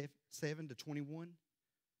 7 to 21.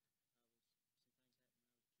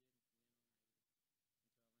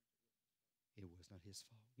 It was not his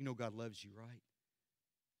fault. You know God loves you, right?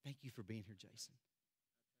 Thank you for being here, Jason.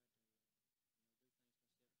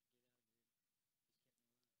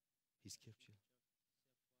 He's kept you.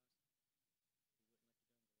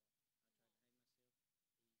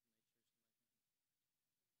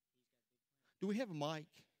 Do we have a mic?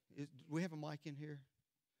 Do we have a mic in here?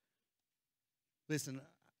 Listen,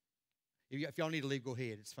 if y'all need to leave, go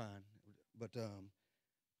ahead. It's fine. But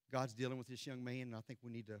God's dealing with this young man, and I think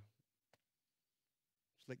we need to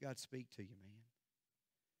just let God speak to you, man.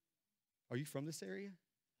 Are you from this area?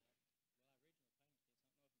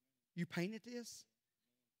 You painted this?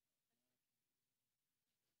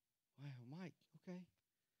 Wow, Mike, okay.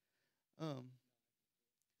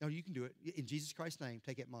 No, you can do it. In Jesus Christ's name,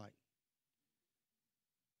 take it, Mike.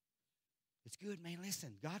 It's good, man.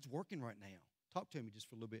 Listen, God's working right now. Talk to me just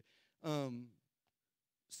for a little bit.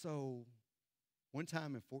 So, one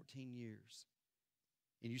time in 14 years,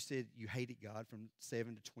 and you said you hated God from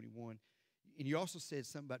 7 to 21, and you also said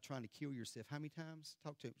something about trying to kill yourself. How many times?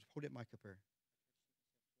 Talk to him. Hold that mic up here.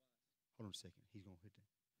 Hold on a second. He's going to hit that.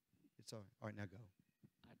 It's all right. All right, now go.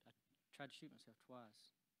 I tried to shoot myself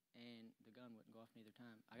twice, and the gun wouldn't go off neither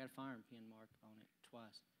time. I got a firing pin mark on it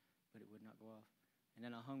twice, but it would not go off. And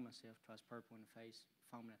then I hung myself twice, purple in the face,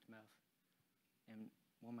 foaming at the mouth. And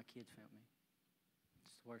one of my kids found me.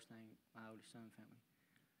 It's the worst thing. My oldest son found me.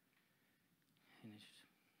 And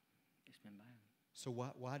it's been bad. So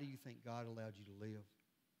why do you think God allowed you to live?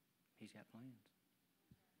 He's got plans.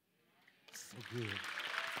 So good.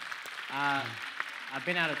 I've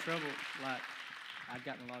been out of trouble. Like, I'd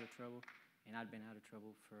gotten a lot of trouble, and I'd been out of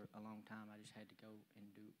trouble for a long time. I just had to go and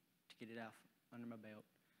to get it out under my belt.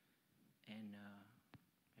 And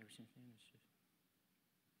ever since then, it's just.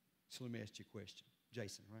 So let me ask you a question.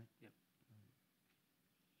 Jason, right? Yep.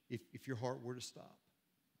 If your heart were to stop,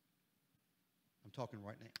 I'm talking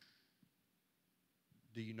right now.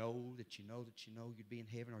 Do you know that you know that you know you'd be in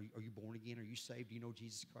heaven? Are you born again? Are you saved? Do you know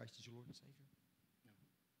Jesus Christ is your Lord and Savior? No.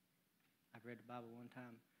 I've read the Bible one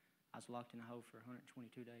time. I was locked in a hole for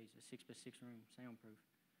 122 days, a 6x6 room, soundproof.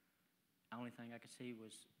 The only thing I could see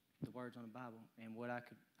was the words on the Bible, and what I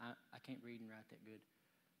can't read and write that good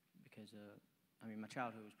because, my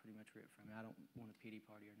childhood was pretty much ripped from me. I don't want a pity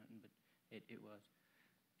party or nothing, but it was.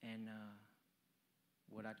 And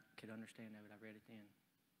what I could understand of it, I read it then.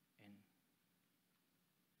 And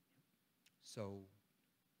so,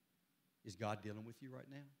 is God dealing with you right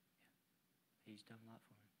now? yeah, He's done a lot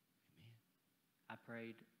for me. Amen. I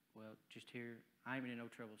prayed, well, just here, I ain't been in no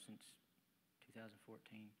trouble since 2014.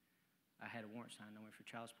 I had a warrant signed on me for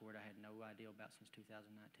child support I had no idea about since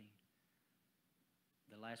 2019.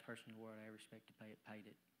 The last person in the world I ever expected to pay it paid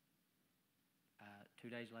it. 2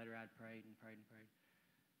 days later, I'd prayed and prayed and prayed.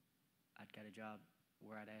 I'd got a job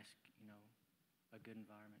where I'd ask, a good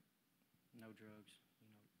environment, no drugs,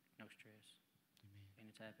 no stress. Amen. And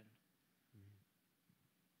it's happened. Amen.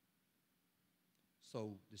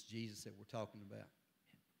 So this Jesus that we're talking about,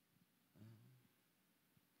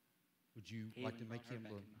 would you like to make him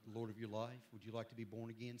the Lord of your life? Would you like to be born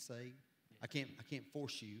again, saved? Yes. I can't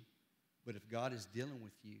force you, but if God is dealing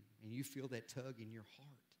with you and you feel that tug in your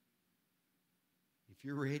heart, if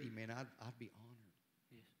you're ready, man, I'd be honored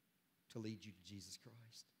Yes. to lead you to Jesus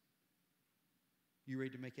Christ. You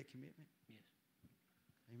ready to make that commitment? Yes.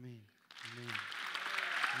 Amen. Amen.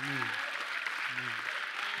 Amen. Amen.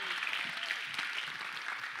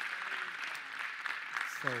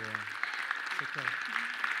 So, it's okay.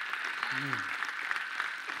 Amen.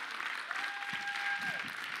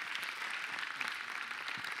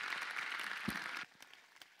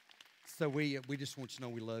 So we just want you to know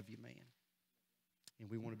we love you, man. And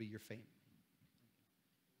we want to be your family.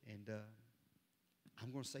 And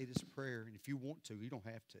I'm going to say this prayer, and if you want to, you don't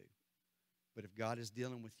have to. But if God is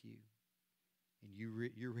dealing with you, and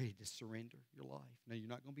you're ready to surrender your life, now you're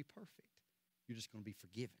not going to be perfect. You're just going to be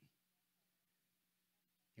forgiven.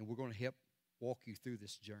 And we're going to help walk you through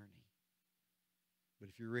this journey. But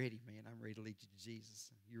if you're ready, man, I'm ready to lead you to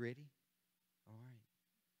Jesus. You ready? All right.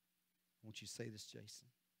 I want you to say this, Jason.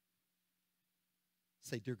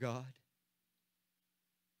 Say, dear God,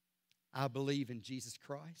 I believe in Jesus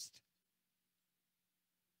Christ.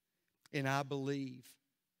 And I believe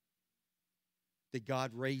that God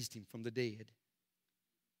raised him from the dead.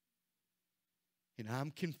 And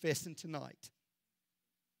I'm confessing tonight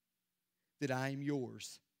that I am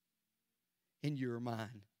yours and you're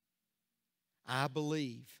mine. I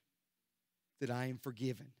believe that I am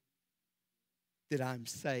forgiven, that I'm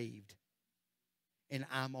saved, and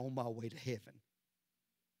I'm on my way to heaven.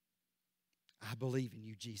 I believe in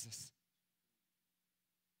you, Jesus.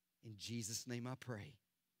 In Jesus' name I pray.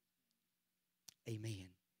 Amen.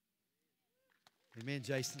 Amen,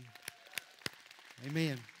 Jason.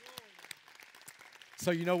 Amen. So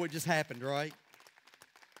you know what just happened, right?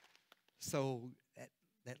 So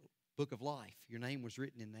that book of life, your name was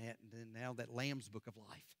written in that, and then now that Lamb's book of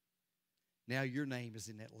life. Now your name is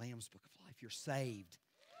in that Lamb's book of life. You're saved.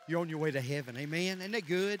 You're on your way to heaven. Amen. Isn't that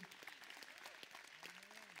good?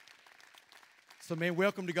 So, man,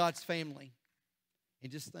 welcome to God's family.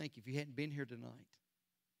 And just think, if you hadn't been here tonight,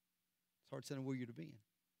 it's hard to know where you'd have been.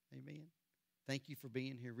 Amen. Thank you for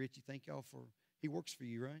being here, Richie. Thank y'all for, he works for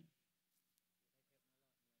you, right?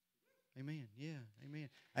 Amen. Yeah, amen.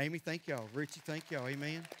 Amy, thank y'all. Richie, thank y'all.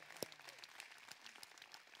 Amen.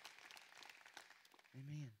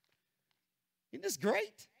 Amen. Isn't this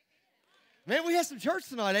great? Man, we had some church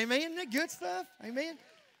tonight. Amen. Isn't that good stuff? Amen.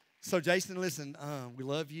 So, Jason, listen, we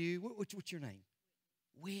love you. What's your name?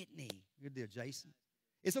 Whitney. Good deal, Jason.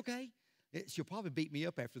 It's okay. She'll probably beat me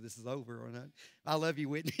up after this is over. Or not. I love you,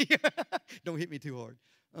 Whitney. Don't hit me too hard.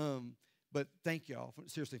 But thank y'all,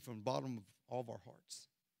 seriously, from the bottom of all of our hearts.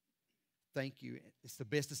 Thank you. It's the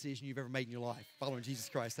best decision you've ever made in your life, following Jesus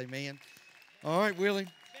Christ. Amen. All right, Willie.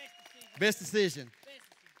 Best decision.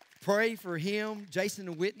 Pray for him, Jason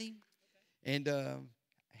and Whitney. And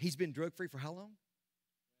he's been drug-free for how long?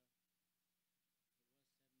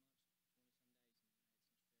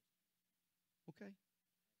 Okay.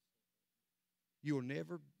 You will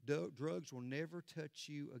never, drugs will never touch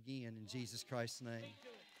you again in Jesus Christ's name.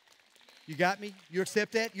 You got me? You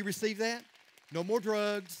accept that? You receive that? No more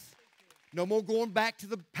drugs. No more going back to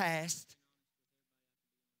the past.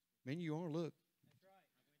 Man, you are, look.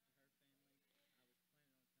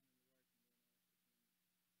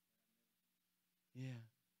 Yeah,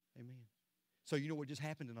 amen. So you know what just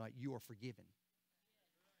happened tonight? You are forgiven.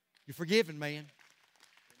 You're forgiven, man.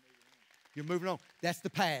 You're moving on. That's the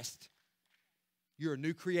past. You're a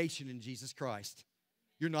new creation in Jesus Christ.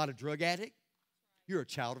 You're not a drug addict. You're a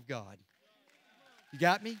child of God. You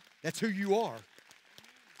got me? That's who you are.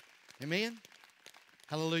 Amen?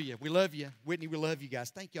 Hallelujah. We love you. Whitney, we love you guys.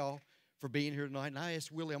 Thank y'all for being here tonight. And I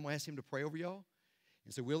asked Willie, I'm going to ask him to pray over y'all.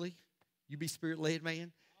 And so, Willie, you be spirit-led,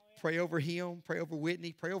 man. Pray over him. Pray over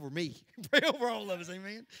Whitney. Pray over me. Pray over all of us.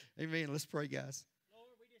 Amen? Amen. Let's pray, guys.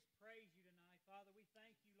 Lord, we just praise you tonight. Father, we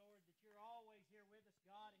thank you, Lord, that you're always here with us,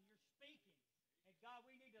 God, and you're speaking. And, God,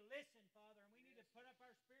 we need to listen, Father, and we need to put up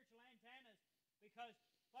our spiritual antennas because,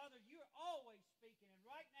 Father, you're always speaking. And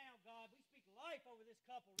right now, God, we speak life over this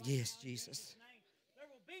couple right Yes, now. Jesus. In Jesus' name. There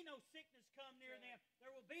will be no sickness come near them.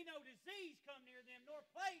 There will be no disease come near them, nor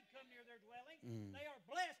plague come near their dwelling. They are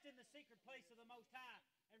blessed in the secret place of the Most High.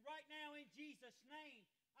 And right now, in Jesus' name,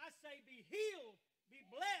 I say be healed, be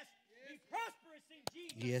blessed, be prosperous in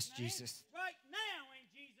Jesus' name. Yes, Jesus. Right now, in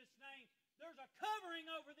Jesus' name, there's a covering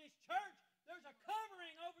over this church. There's a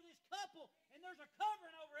covering over this couple. And there's a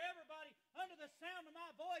covering over everybody under the sound of my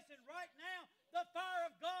voice. And right now, the fire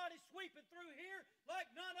of God is sweeping through here like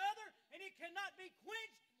none other. And it cannot be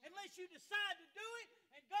quenched unless you decide to do it.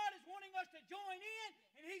 And God is wanting us to join in.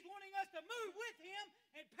 And He's wanting us to move with Him.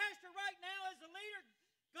 And Pastor, right now, as the leader,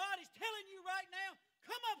 God is telling you right now,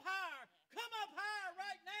 come up higher. Come up higher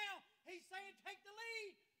right now. He's saying, take the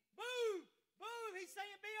lead. Move. Move. He's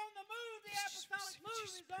saying, be on the move. The apostolic move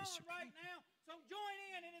is on right now. So join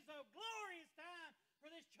in. It is a glorious time for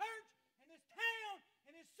this church and this town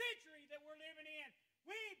and this century that we're living in.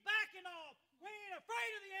 We ain't backing off. We ain't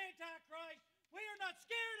afraid of the Antichrist. We are not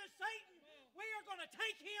scared of Satan. We are going to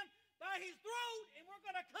take him by his throat and we're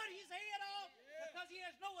going to cut his head off because he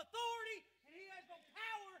has no authority and he has no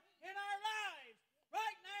power in our lives.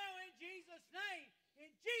 Right now in Jesus' name.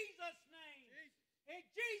 In Jesus' name. In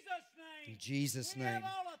Jesus' name. In Jesus' we name. have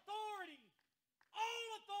all authority. All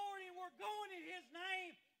authority, and we're going in his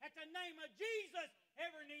name. At the name of Jesus,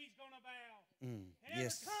 every knee's going to bow. And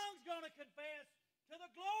every tongue's going to confess to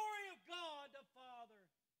the glory of God the Father.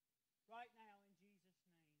 Right now, in Jesus'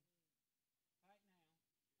 name. Right now.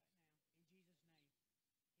 In Jesus'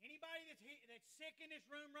 name. Anybody that's sick in this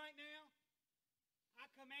room right now, I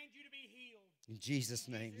command you to be healed. In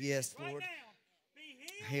Jesus' name. Yes, right Lord. Now, be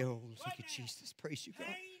healed. Hail, right look at now. Jesus. Praise you,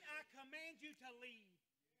 God. Pain, I command you to leave.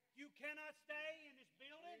 You cannot stay in this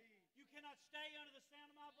building. You cannot stay under the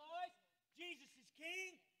sound of my voice. Jesus is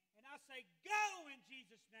King, and I say go in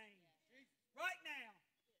Jesus' name. Right now.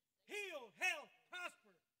 Heal, health,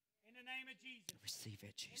 prosper in the name of Jesus. Receive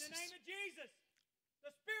it, Jesus. In the name of Jesus.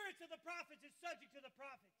 The spirits of the prophets is subject to the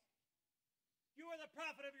prophets. You are the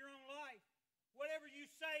prophet of your own life. Whatever you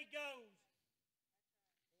say goes.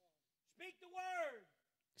 Speak the word.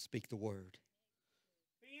 Speak the word.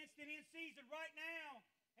 Be instant in season right now.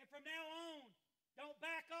 And from now on, don't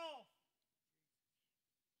back off.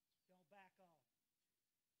 Don't back off.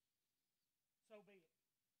 So be it.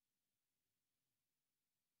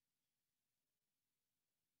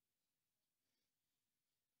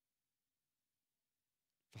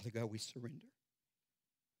 Father God, we surrender.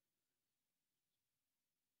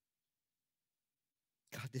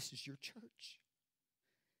 God, this is your church.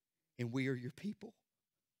 And we are your people.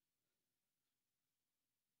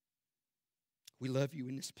 We love you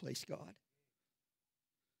in this place, God.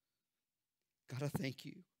 God, I thank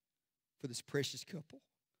you for this precious couple.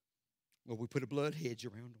 Lord, we put a blood hedge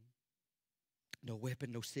around them. No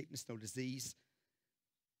weapon, no sickness, no disease,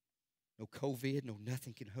 no COVID, no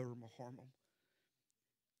nothing can hurt them or harm them.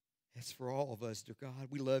 That's for all of us, dear God.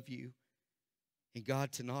 We love you. And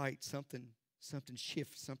God, tonight, something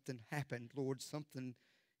shifts, something happened. Lord, something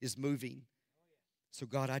is moving. So,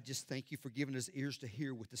 God, I just thank you for giving us ears to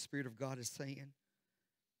hear what the Spirit of God is saying.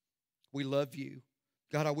 We love you.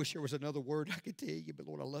 God, I wish there was another word I could tell you, but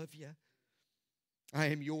Lord, I love you. I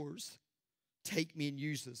am yours. Take me and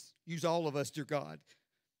use us. Use all of us, dear God.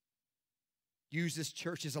 Use this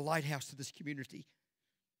church as a lighthouse to this community.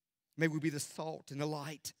 May we be the salt and the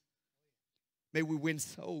light. May we win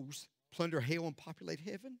souls, plunder hell, and populate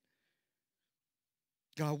heaven.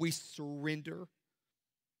 God, we surrender.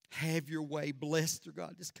 Have your way. Bless, dear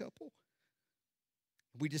God, this couple.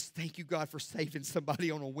 We just thank you, God, for saving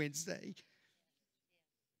somebody on a Wednesday.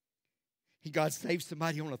 And God, save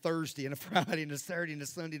somebody on a Thursday and a Friday and a Saturday and a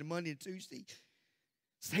Sunday and a Monday and Tuesday.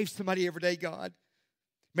 Save somebody every day, God.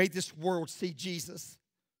 May this world see Jesus.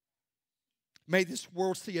 May this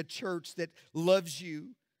world see a church that loves you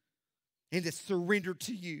and that's surrendered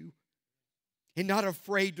to you and not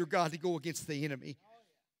afraid, dear God, to go against the enemy.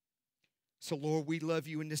 So, Lord, we love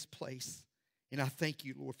you in this place. And I thank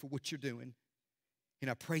you, Lord, for what you're doing. And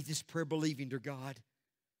I pray this prayer believing, dear God,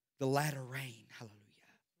 the latter rain, hallelujah,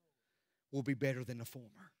 will be better than the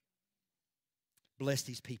former. Bless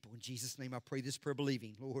these people. In Jesus' name, I pray this prayer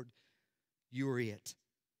believing, Lord, you are it.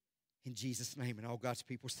 In Jesus' name, and all God's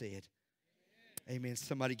people said, amen.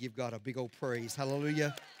 Somebody give God a big old praise.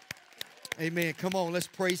 Hallelujah. Amen. Come on, let's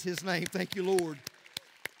praise his name. Thank you, Lord.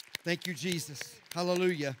 Thank you, Jesus.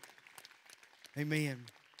 Hallelujah. Amen.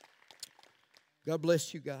 God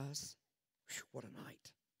bless you guys. Whew, what a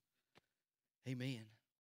night. Amen.